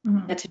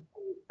 That's,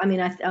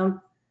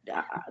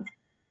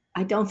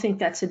 I don't think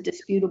that's a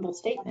disputable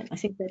statement. I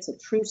think that's a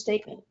true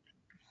statement.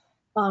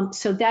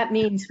 So that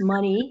means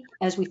money,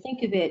 as we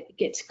think of it,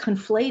 gets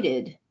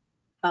conflated,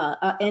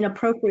 and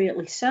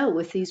appropriately so,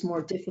 with these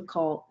more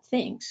difficult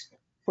things,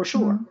 for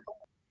sure.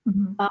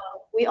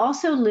 We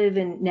also live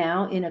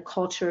now in a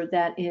culture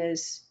that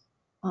is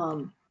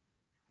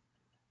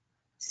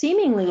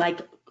seemingly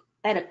like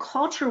at a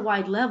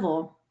culture-wide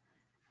level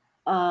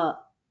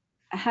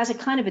has a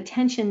kind of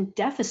attention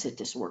deficit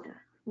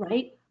disorder,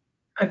 right?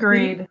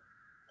 Agreed.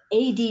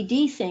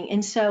 ADD thing.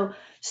 And so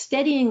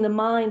steadying the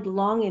mind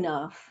long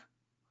enough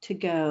to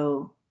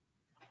go,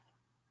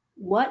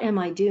 what am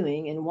I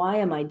doing and why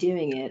am I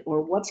doing it?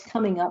 Or what's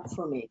coming up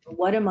for me?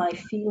 What am I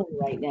feeling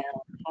right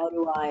now? How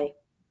do I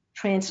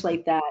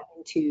translate that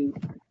into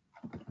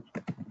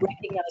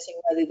recognizing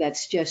whether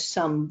that's just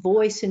some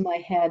voice in my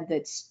head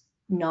that's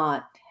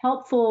not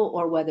helpful,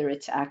 or whether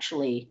it's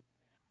actually,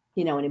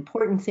 an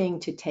important thing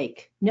to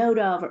take note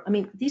of? I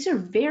mean, these are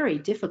very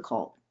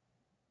difficult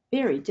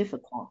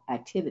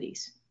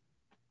activities.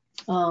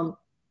 And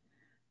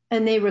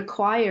they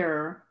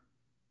require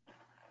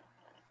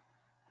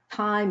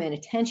time and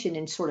attention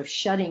and sort of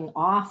shutting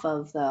off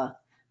of the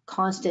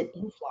constant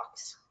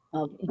influx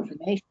of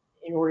information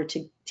in order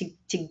to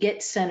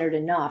get centered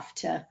enough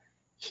to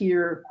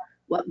hear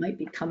what might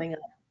be coming up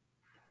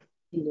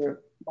in your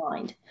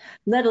mind,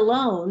 let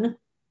alone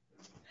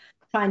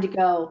trying to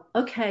go,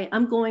 okay,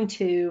 I'm going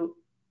to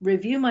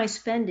review my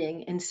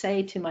spending and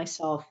say to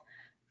myself,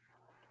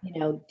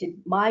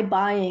 did my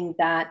buying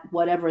that,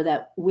 whatever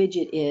that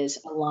widget is,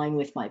 align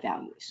with my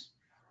values?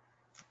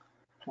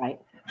 Right?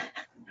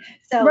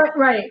 So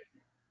right.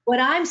 What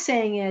I'm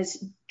saying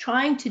is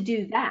trying to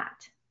do that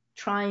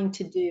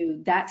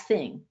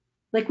thing.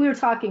 Like we were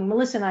talking,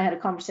 Melissa and I had a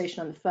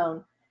conversation on the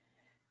phone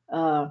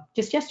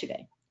just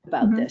yesterday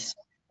about this,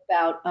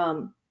 about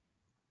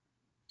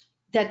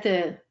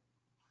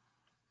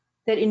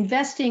that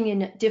investing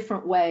in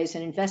different ways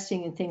and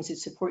investing in things that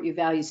support your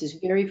values is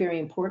very, very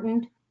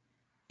important.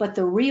 But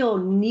the real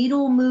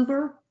needle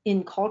mover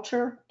in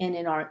culture and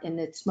in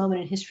this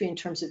moment in history in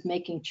terms of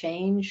making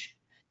change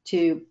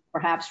to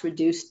perhaps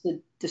reduce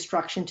the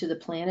destruction to the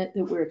planet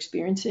that we're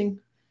experiencing,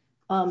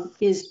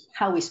 is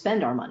how we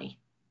spend our money.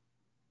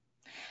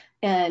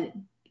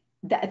 And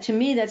that, to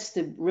me, that's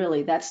the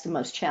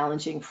most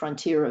challenging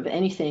frontier of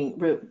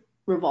anything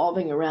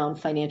revolving around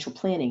financial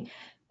planning,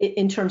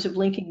 in terms of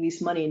linking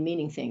these money and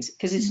meaning things.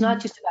 Because it's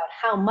not just about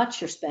how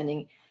much you're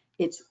spending,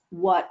 it's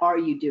what are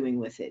you doing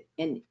with it?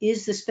 And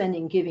is the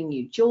spending giving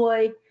you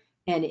joy?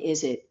 And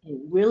is it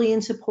really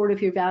in support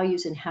of your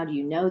values? And how do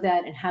you know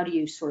that? And how do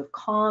you sort of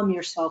calm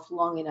yourself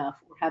long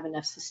enough or have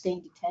enough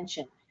sustained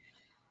attention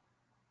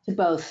to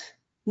both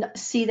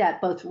see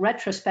that both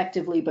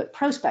retrospectively but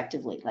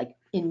prospectively, like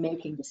in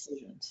making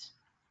decisions?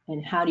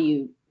 And how do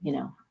you,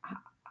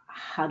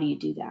 how do you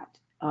do that?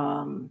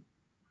 I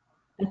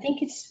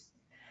think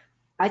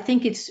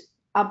it's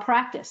a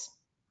practice,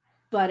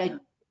 but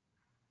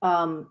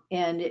and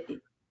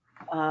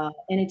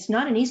it's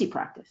not an easy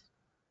practice.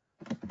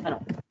 I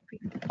don't think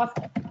it's a tough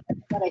one,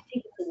 but I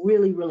think it's a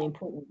really, really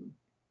important one.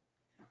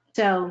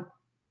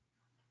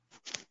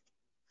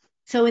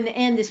 So in the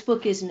end, this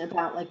book isn't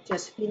about like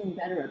just feeling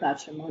better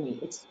about your money.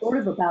 It's sort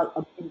of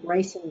about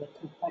embracing the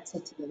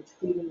complexity and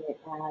treating it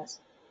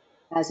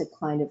as a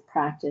kind of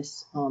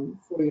practice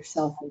for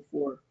yourself and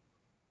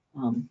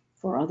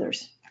for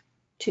others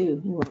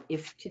too.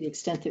 If to the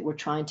extent that we're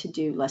trying to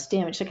do less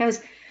damage. Like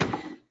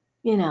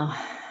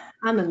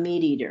I'm a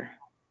meat eater.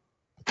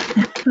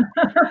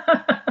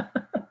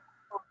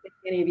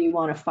 Any of you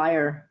want to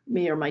fire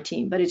me or my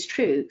team, but it's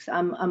true.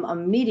 I'm a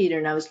meat eater,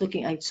 and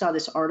I saw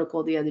this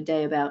article the other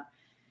day about,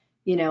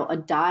 a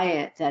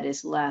diet that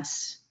is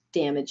less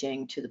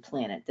damaging to the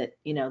planet, that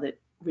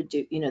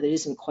that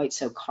isn't quite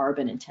so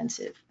carbon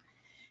intensive.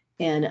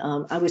 And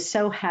I was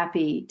so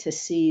happy to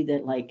see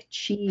that like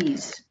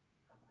cheese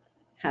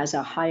has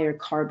a higher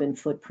carbon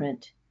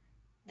footprint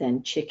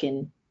than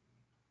chicken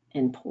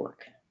and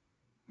pork.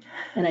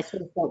 And I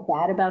sort of felt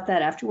bad about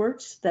that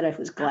afterwards, that I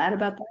was glad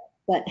about that.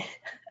 But,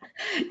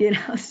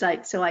 it's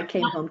like, so I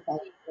came home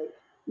telling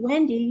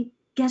Wendy,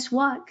 guess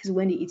what? Because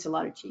Wendy eats a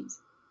lot of cheese.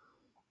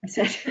 I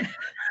said,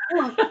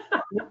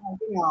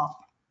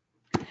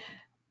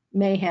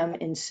 mayhem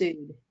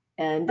ensued.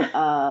 And,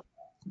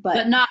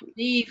 but not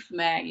beef,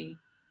 Maggie.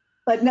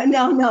 But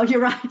no,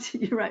 you're right.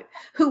 You're right.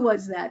 Who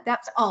was that?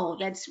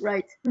 That's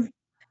right.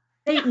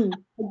 Satan,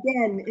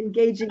 again,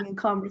 engaging in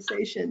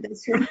conversation.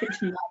 That's right.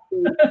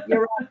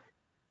 You're right.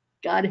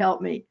 God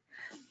help me.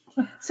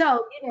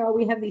 So,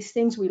 we have these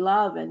things we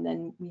love, and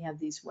then we have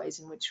these ways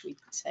in which we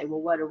say, well,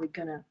 what are we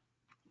gonna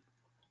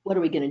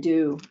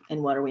do,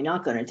 and what are we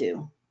not gonna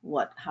do?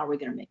 How are we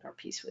gonna make our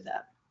peace with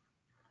that?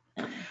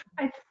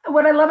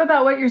 What I love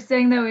about what you're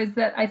saying, though, is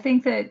that I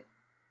think that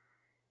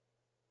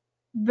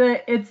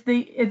it's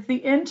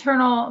the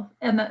internal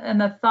and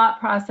the thought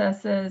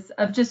processes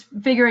of just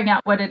figuring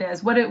out what it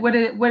is, what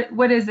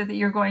is it that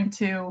you're going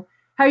to,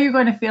 how you're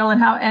going to feel,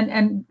 and how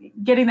and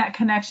getting that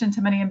connection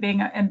to money and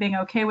being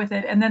okay with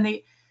it. And then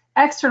the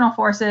external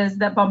forces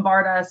that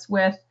bombard us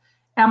with,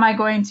 am I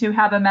going to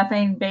have a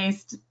methane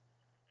based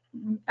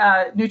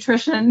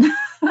nutrition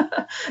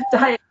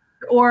diet,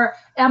 or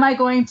am I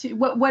going to,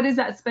 what is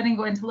that spending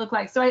going to look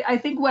like? So I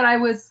think what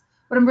I'm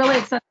really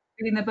excited about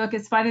reading the book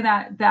is finding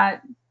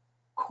that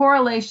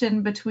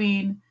correlation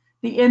between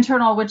the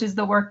internal, which is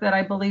the work that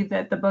I believe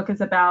that the book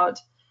is about,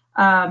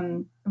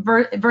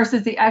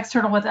 versus the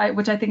external,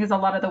 which I think is a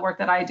lot of the work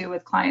that I do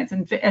with clients,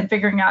 and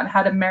figuring out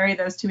how to marry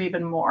those two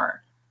even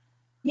more.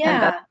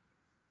 Yeah.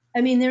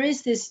 I mean,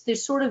 there's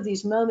sort of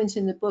these moments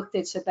in the book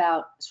that's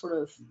about sort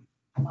of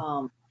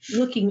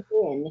looking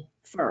in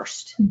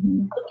first,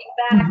 looking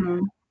back,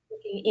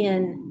 looking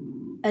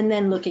in, and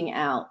then looking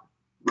out.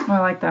 I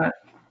like that.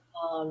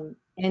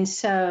 And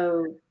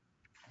so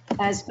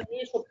as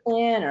financial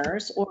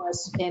planners or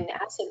and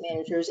asset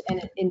managers,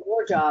 and in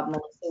your job,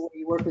 Melissa, where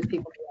you work with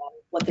people around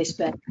what they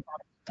spend,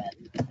 how they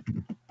spend,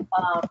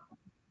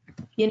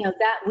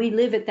 that we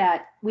live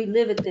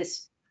at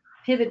this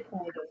pivot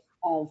point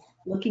of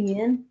looking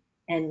in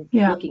and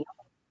looking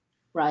out,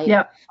 right?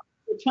 Yep.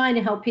 We're trying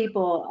to help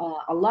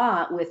people a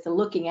lot with the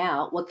looking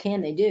out. What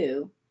can they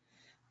do?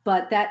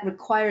 But that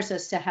requires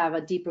us to have a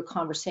deeper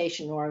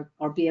conversation or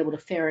be able to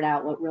ferret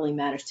out what really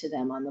matters to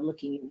them on the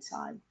looking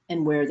inside,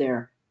 and where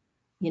their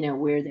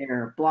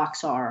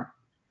blocks are,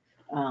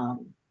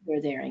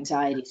 where their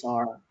anxieties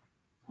are,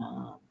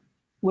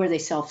 where they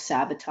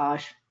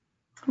self-sabotage.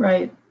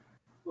 Right.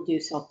 We'll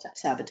do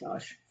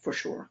self-sabotage for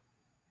sure.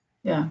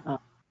 Yeah.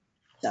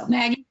 So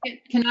Maggie,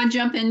 can I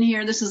jump in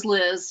here? This is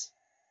Liz.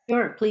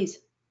 Sure, please.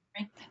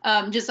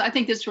 I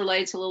think this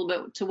relates a little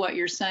bit to what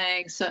you're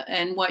saying,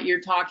 and what you're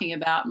talking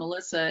about,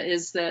 Melissa,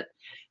 is that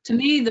to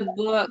me, the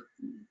book,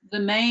 the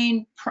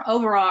main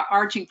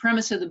overarching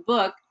premise of the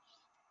book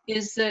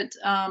is that,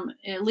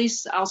 at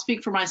least I'll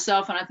speak for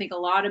myself, and I think a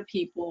lot of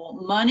people,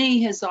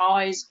 money has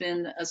always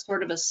been a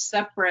sort of a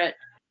separate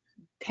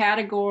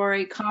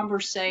category,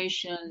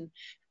 conversation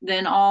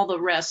than all the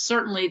rest,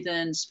 certainly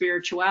than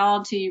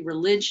spirituality,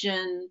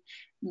 religion,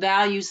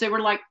 values. They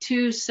were like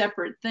two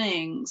separate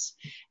things.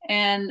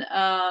 And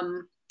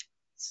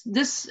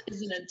this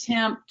is an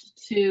attempt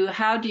to,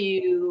 how do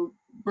you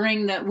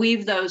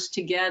weave those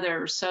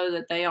together so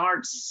that they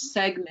aren't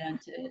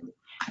segmented?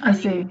 I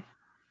see. Of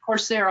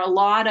course, there are a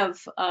lot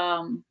of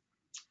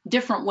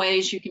different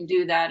ways you can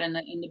do that in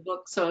the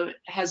book. So it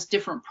has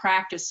different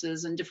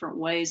practices and different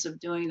ways of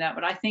doing that.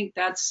 But I think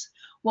that's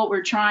what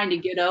we're trying to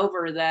get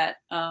over, that,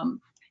 the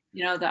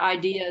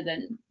idea that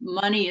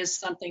money is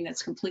something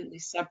that's completely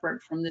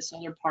separate from this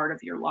other part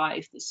of your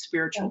life, the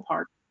spiritual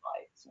part of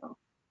life. So.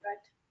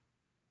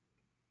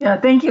 Yeah,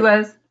 thank you,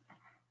 Liz.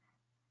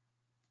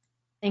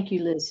 Thank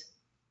you, Liz.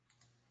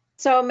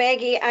 So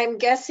Maggie, I'm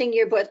guessing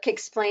your book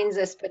explains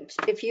this, but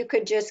if you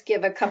could just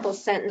give a couple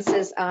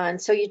sentences on,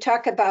 so you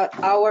talk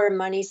about our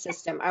money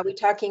system. Are we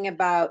talking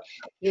about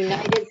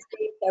United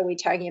States? Are we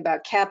talking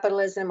about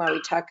capitalism? Are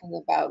we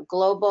talking about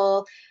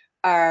global?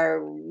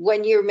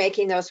 When you're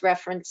making those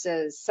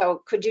references,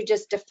 so could you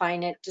just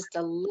define it just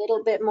a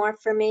little bit more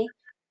for me?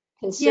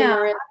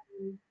 Consumerism.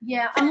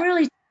 Yeah, I'm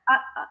really,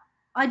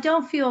 I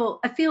don't feel,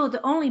 I feel the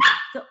only,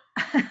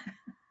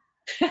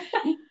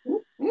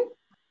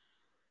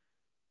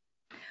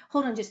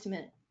 hold on just a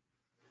minute.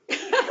 Hey,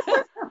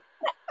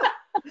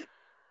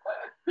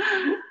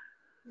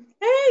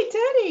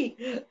 Teddy.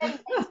 I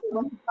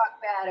want to talk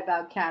bad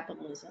about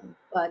capitalism,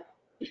 but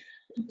it's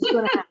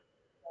going to happen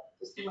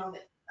in just a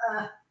moment.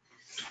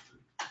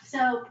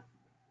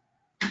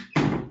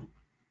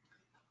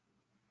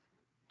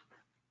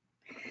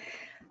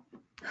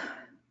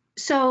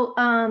 So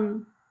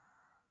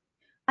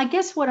I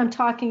guess what I'm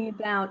talking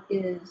about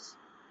is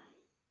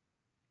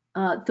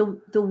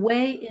the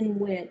way in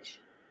which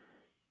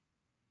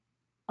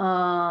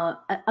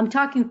I'm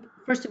talking.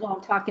 First of all,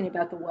 I'm talking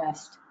about the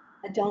West.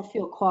 I don't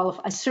feel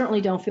qualified. I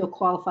certainly don't feel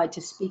qualified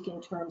to speak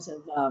in terms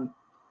of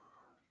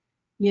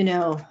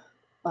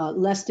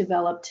less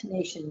developed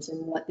nations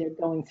and what they're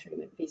going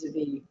through vis-a-vis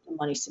the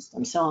money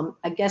system. So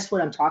I guess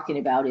what I'm talking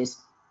about is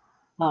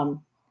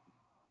the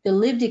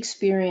lived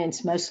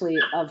experience mostly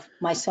of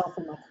myself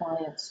and my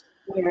clients,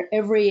 where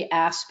every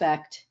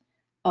aspect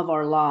of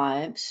our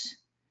lives,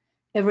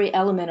 every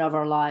element of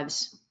our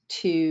lives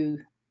to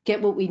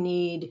get what we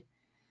need,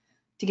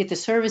 to get the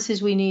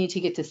services we need, to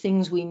get the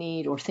things we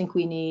need or think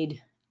we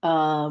need,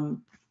 all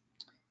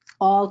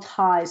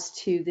ties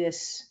to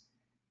this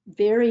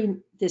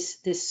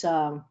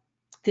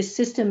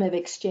system of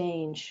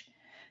exchange,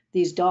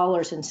 these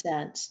dollars and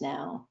cents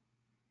now,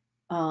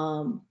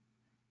 and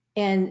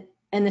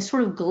the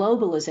sort of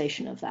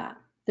globalization of that,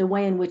 the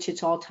way in which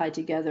it's all tied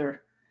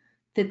together,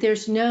 that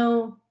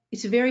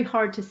it's very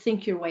hard to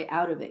think your way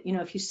out of it.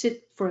 If you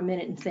sit for a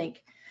minute and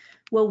think,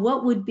 well,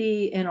 what would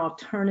be an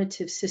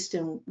alternative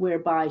system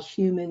whereby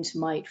humans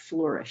might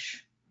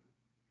flourish?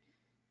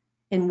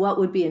 And what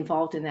would be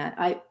involved in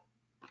that?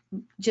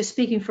 Just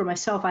speaking for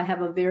myself, I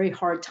have a very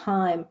hard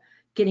time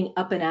getting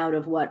up and out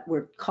of what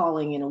we're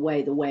calling, in a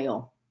way, the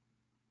whale.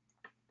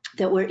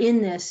 That we're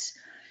in this,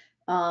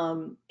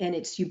 and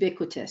it's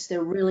ubiquitous.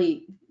 They're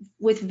really,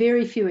 with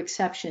very few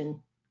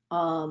exception,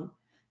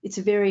 it's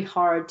very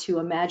hard to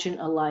imagine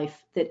a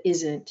life that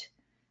isn't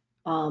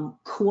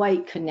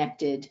quite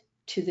connected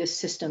to this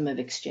system of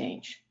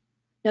exchange.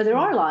 Now, there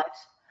are lives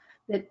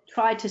that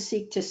try to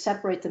seek to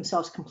separate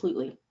themselves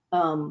completely.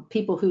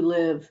 People who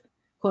live,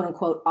 quote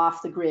unquote,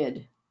 off the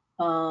grid,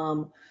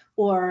 and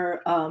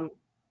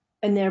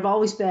there have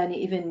always been,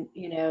 even,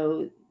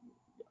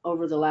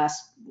 over the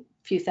last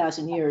few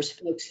thousand years,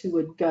 folks who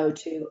would go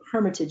to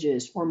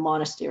hermitages or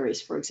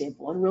monasteries, for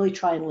example, and really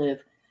try and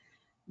live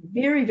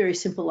very, very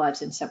simple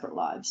lives and separate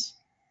lives.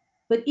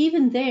 But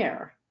even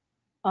there,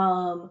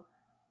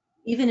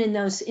 even in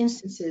those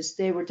instances,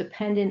 they were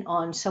dependent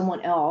on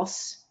someone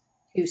else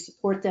to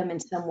support them in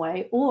some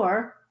way.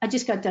 Or I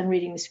just got done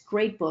reading this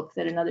great book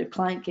that another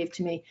client gave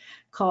to me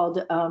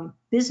called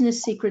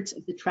Business Secrets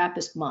of the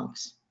Trappist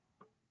Monks.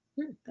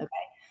 Okay.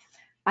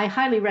 I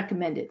highly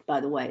recommend it, by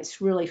the way. It's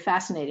really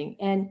fascinating.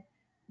 And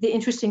the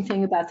interesting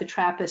thing about the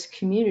Trappist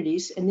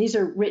communities, and these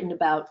are written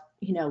about,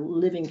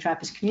 living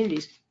Trappist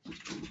communities,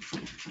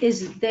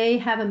 is they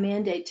have a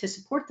mandate to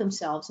support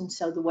themselves. And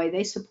so the way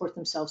they support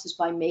themselves is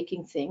by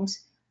making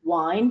things,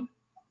 wine,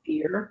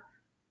 beer,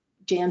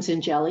 jams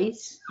and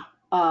jellies,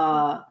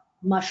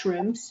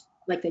 mushrooms,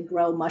 like they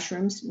grow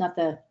mushrooms, not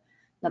the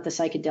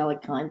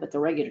psychedelic kind, but the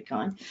regular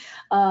kind.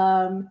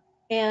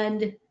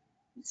 And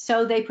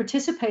so they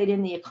participate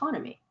in the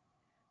economy,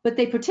 but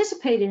they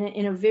participate in it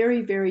in a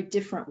very, very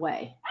different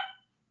way.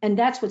 And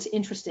that's what's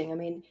interesting. I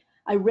mean,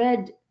 I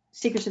read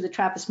Secrets of the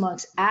Trappist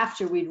Monks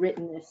after we'd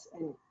written this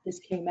and this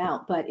came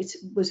out, but it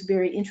was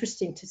very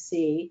interesting to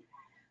see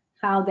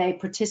how they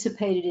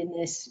participated in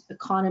this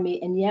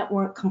economy and yet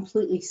weren't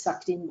completely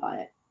sucked in by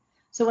it.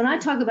 So when I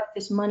talk about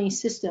this money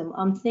system,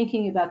 I'm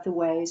thinking about the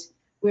ways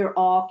we're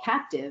all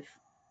captive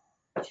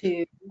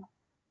to,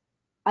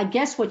 I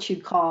guess, what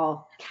you'd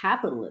call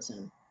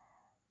capitalism.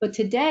 But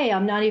today,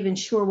 I'm not even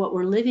sure what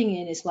we're living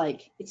in is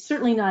like, it's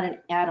certainly not an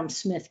Adam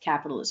Smith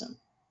capitalism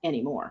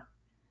anymore.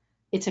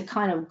 It's a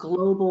kind of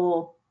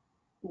global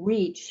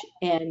reach,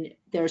 and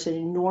there's an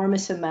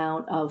enormous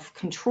amount of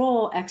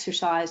control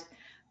exercised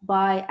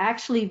by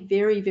actually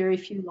very, very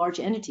few large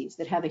entities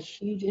that have a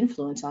huge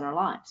influence on our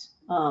lives.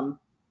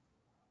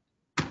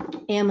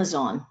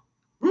 Amazon,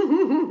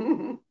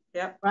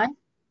 Yep. right?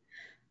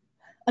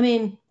 I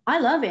mean, I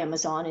love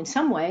Amazon in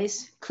some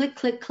ways. Click,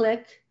 click,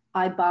 click.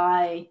 I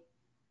buy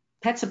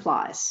pet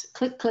supplies.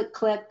 Click, click,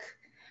 click.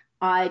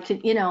 I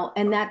could,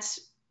 and that's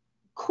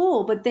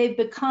cool, but they've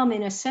become,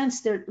 in a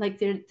sense, they're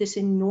this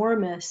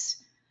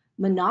enormous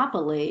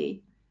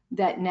monopoly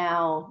that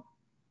now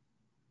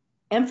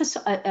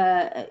emphasize,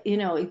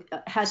 it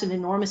has an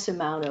enormous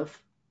amount of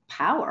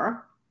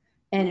power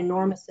and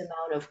enormous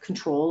amount of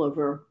control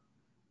over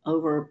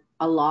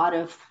a lot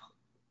of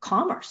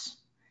commerce.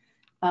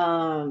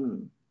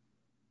 So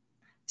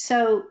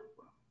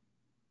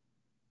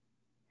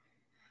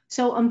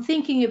I'm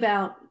thinking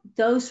about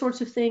those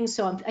sorts of things.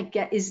 So I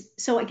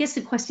guess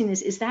the question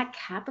is that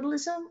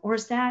capitalism or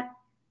is that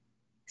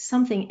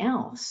something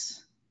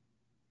else?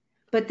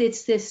 But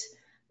it's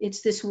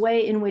this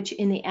way in which,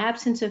 in the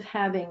absence of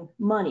having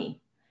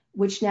money,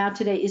 which now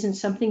today isn't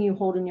something you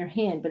hold in your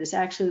hand, but it's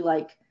actually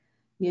like,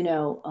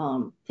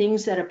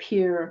 things that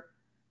appear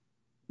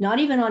not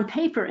even on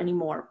paper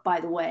anymore, by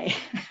the way,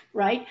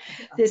 right?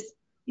 These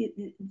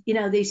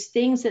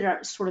things that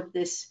are sort of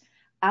this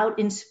out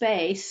in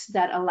space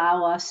that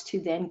allow us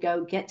to then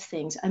go get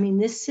things. I mean,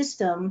 this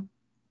system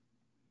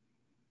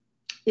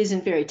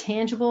isn't very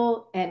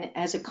tangible, and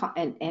has a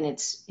kind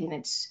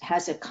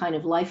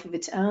of life of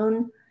its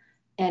own,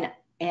 and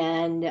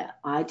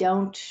I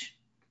don't,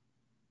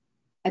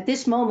 at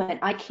this moment,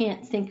 I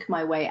can't think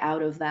my way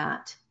out of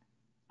that.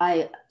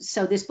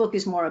 So this book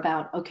is more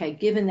about, okay,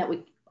 given that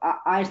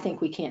I think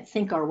we can't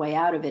think our way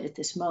out of it at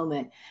this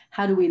moment,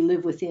 how do we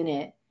live within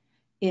it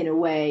in a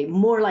way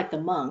more like the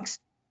monks,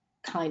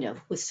 kind of,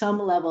 with some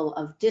level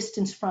of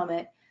distance from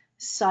it,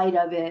 sight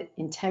of it,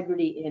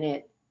 integrity in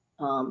it,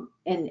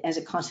 and as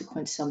a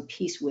consequence, some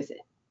peace with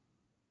it.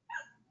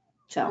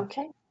 So,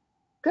 Okay,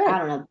 good. I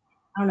don't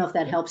know if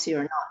that helps you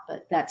or not,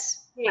 but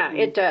that's. Yeah,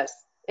 it does.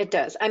 It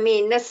does. I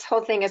mean, this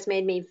whole thing has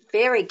made me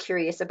very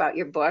curious about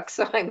your book,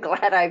 so I'm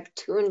glad I've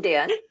tuned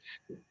in.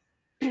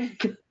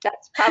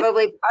 That's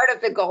probably part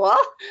of the goal.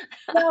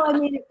 No, I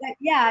mean,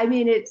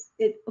 it's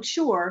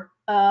sure,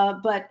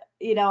 but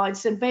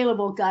it's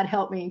available, God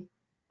help me,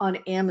 on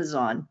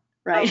Amazon,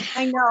 right? Oh,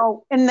 I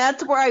know, and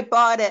that's where I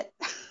bought it.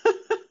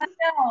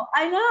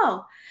 I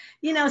know.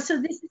 So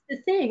this is the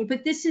thing,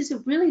 but it's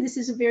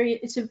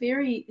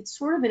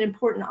sort of an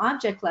important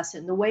object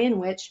lesson, the way in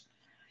which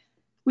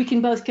we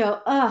can both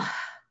go,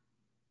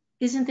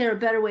 isn't there a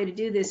better way to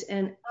do this?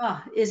 And,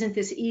 isn't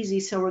this easy?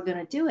 So we're going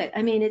to do it.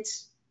 I mean,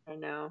 I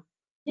know.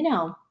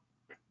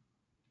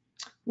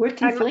 We're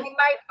conflicted. I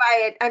might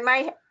buy it. I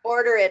might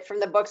order it from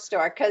the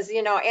bookstore because,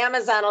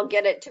 Amazon will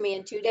get it to me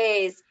in 2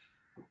 days.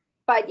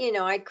 But,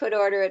 I could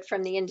order it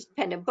from the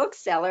independent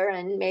bookseller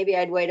and maybe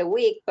I'd wait a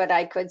week, but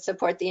I could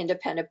support the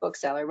independent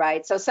bookseller,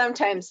 right? So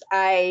sometimes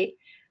I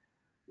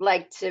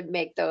like to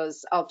make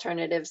those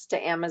alternatives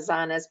to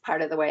Amazon as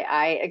part of the way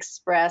I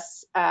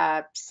express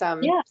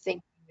some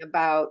thinking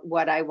about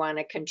what I want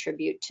to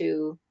contribute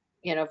to,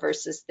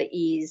 versus the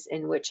ease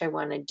in which I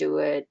want to do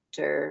it.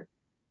 Or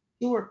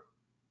Sure.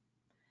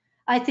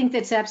 I think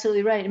that's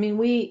absolutely right. I mean,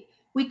 we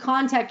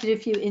contacted a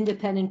few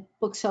independent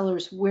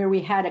booksellers where we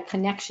had a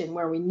connection,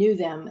 where we knew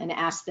them, and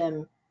asked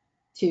them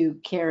to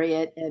carry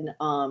it. And,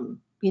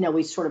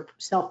 we sort of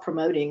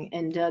self-promoting,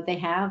 and they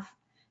have,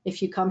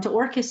 if you come to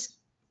Orcas,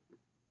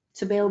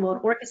 it's available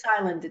at Orcas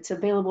Island. It's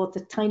available at the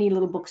tiny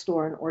little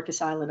bookstore in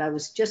Orcas Island. I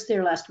was just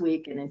there last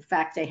week, and in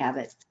fact, they have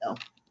it. So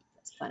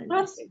that's kind of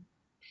nice.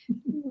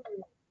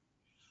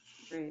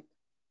 Great.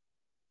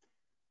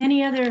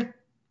 Any other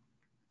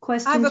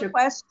questions? I have a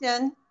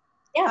question.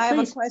 Yeah, I have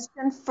please. a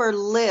question for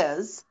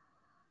Liz.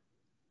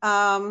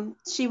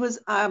 She was,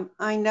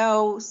 I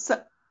know,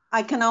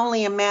 I can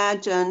only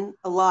imagine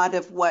a lot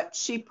of what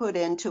she put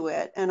into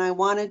it, and I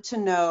wanted to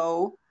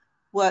know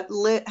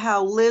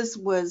how Liz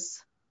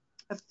was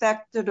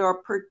affected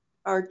or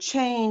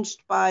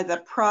changed by the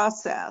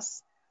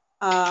process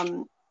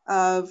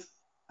of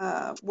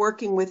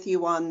working with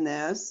you on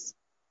this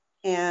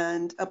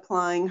and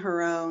applying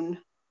her own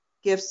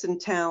gifts and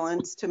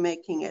talents to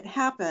making it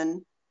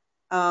happen.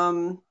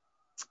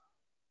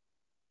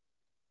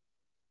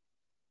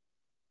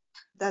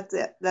 That's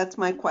it. That's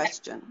my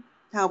question.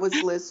 How was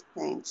Liz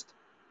changed?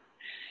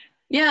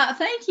 Yeah,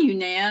 thank you,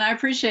 Nan. I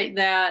appreciate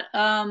that.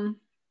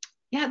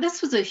 Yeah,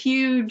 this was a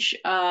huge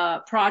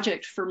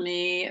project for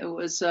me.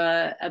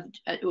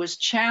 It was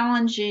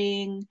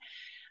challenging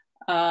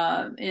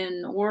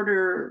in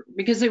order,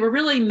 because they were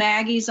really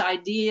Maggie's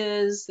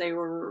ideas. They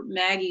were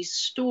Maggie's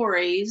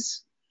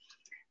stories.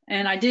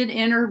 And I did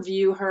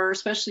interview her,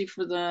 especially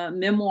for the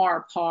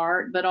memoir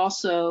part, but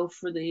also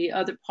for the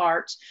other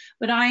parts.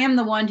 But I am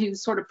the one who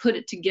sort of put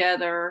it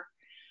together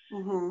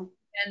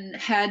and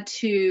had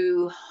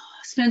to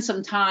spend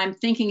some time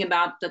thinking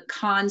about the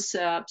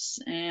concepts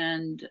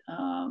and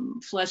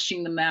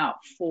fleshing them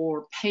out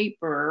for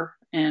paper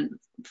and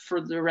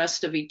for the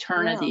rest of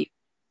eternity.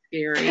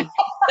 Scary.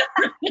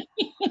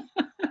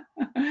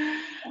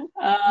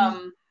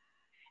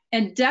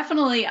 and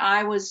definitely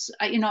I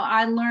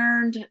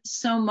learned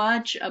so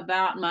much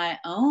about my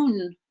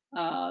own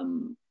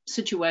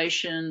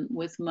situation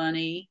with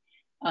money,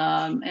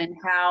 and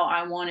how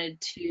I wanted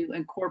to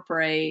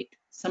incorporate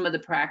some of the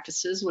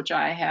practices which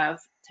I have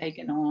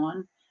taken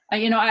on.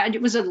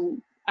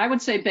 I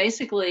would say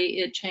basically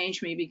it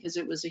changed me because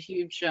it was a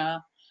huge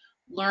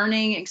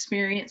learning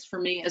experience for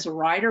me as a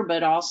writer,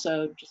 but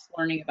also just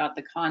learning about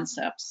the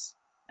concepts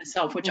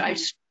myself, which I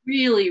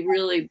really,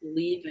 really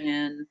believe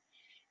in.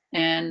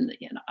 And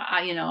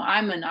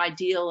I'm an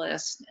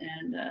idealist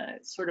and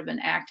sort of an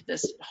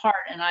activist at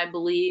heart, and I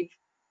believe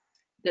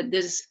that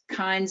this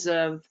kinds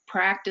of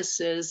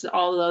practices,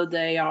 although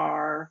they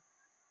are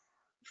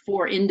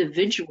for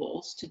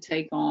individuals to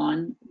take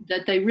on,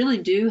 that they really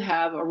do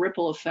have a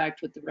ripple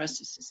effect with the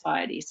rest of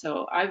society.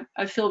 So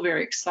I feel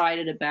very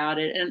excited about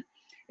it, and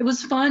it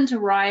was fun to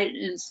write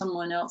in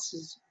someone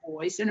else's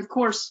voice. And of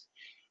course,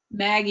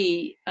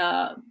 Maggie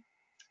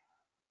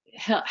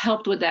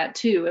helped with that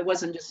too. It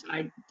wasn't just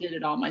I did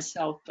it all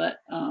myself, but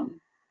I'm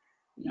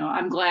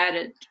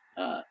glad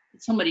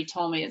somebody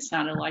told me it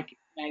sounded like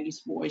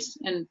Maggie's voice,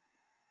 and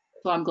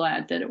so I'm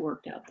glad that it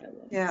worked out that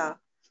way. Yeah.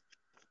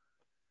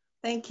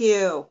 Thank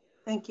you,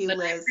 But I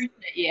Liz.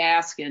 appreciate you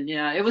asking.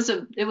 Yeah, it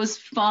was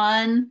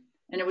fun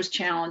and it was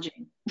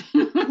challenging.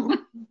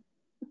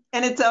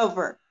 And it's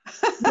over.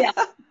 Yeah.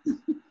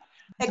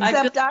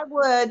 Except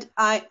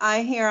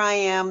here I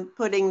am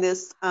putting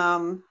this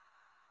out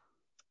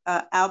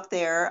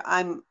there.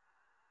 I'm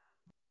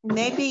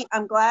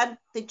glad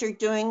that you're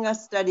doing a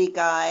study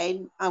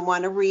guide. I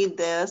want to read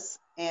this,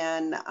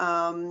 and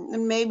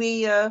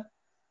maybe a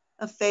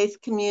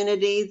faith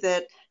community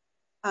that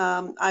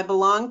I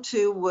belong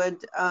to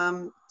would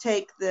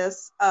take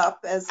this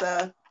up as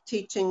a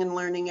teaching and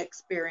learning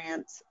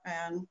experience,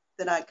 and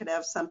that I could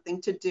have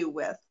something to do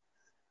with.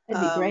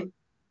 That'd be great.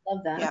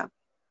 Love that. Yeah.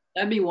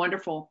 That'd be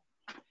wonderful.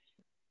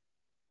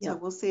 So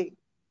we'll see.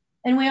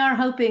 And we are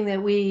hoping that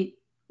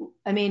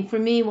for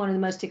me, one of the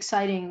most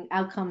exciting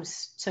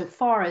outcomes so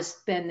far has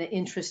been the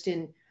interest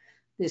in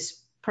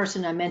this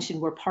person I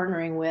mentioned we're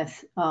partnering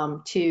with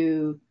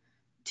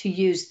to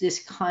use these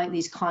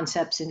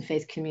concepts in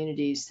faith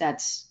communities.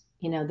 That's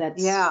that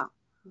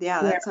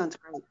sounds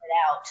great.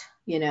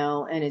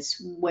 And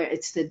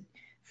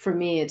for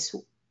me,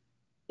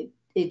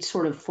 it's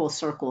sort of full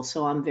circle.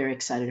 So I'm very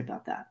excited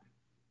about that.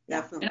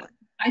 Definitely. And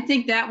I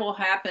think that will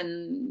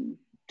happen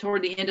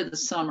toward the end of the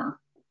summer.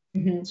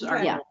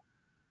 Mm-hmm. Yeah, it's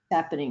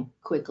happening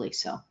quickly.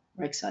 So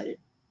we're excited.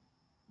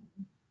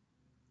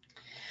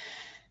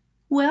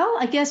 Well,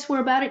 I guess we're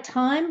about at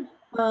time.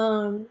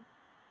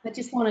 I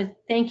just want to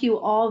thank you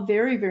all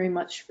very, very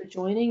much for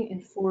joining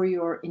and for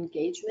your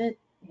engagement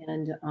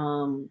and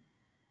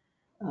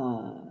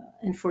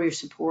for your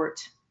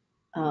support.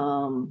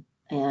 I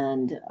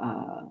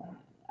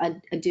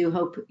do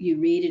hope you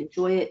read and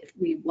enjoy it.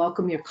 We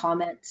welcome your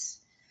comments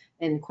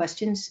and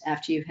questions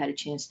after you've had a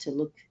chance to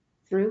look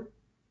through.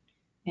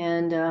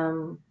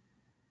 And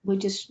we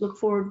just look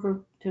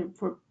forward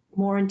for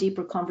more and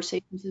deeper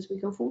conversations as we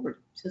go forward.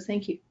 So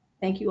thank you.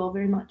 Thank you all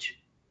very much.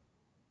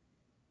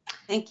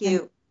 Thank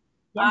you.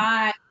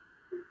 Bye.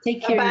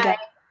 Take care, you guys.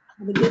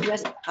 Have a good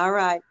rest. All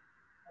right.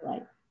 All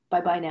right.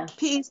 Bye-bye now.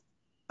 Peace.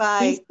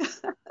 Bye.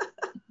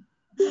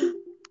 Peace.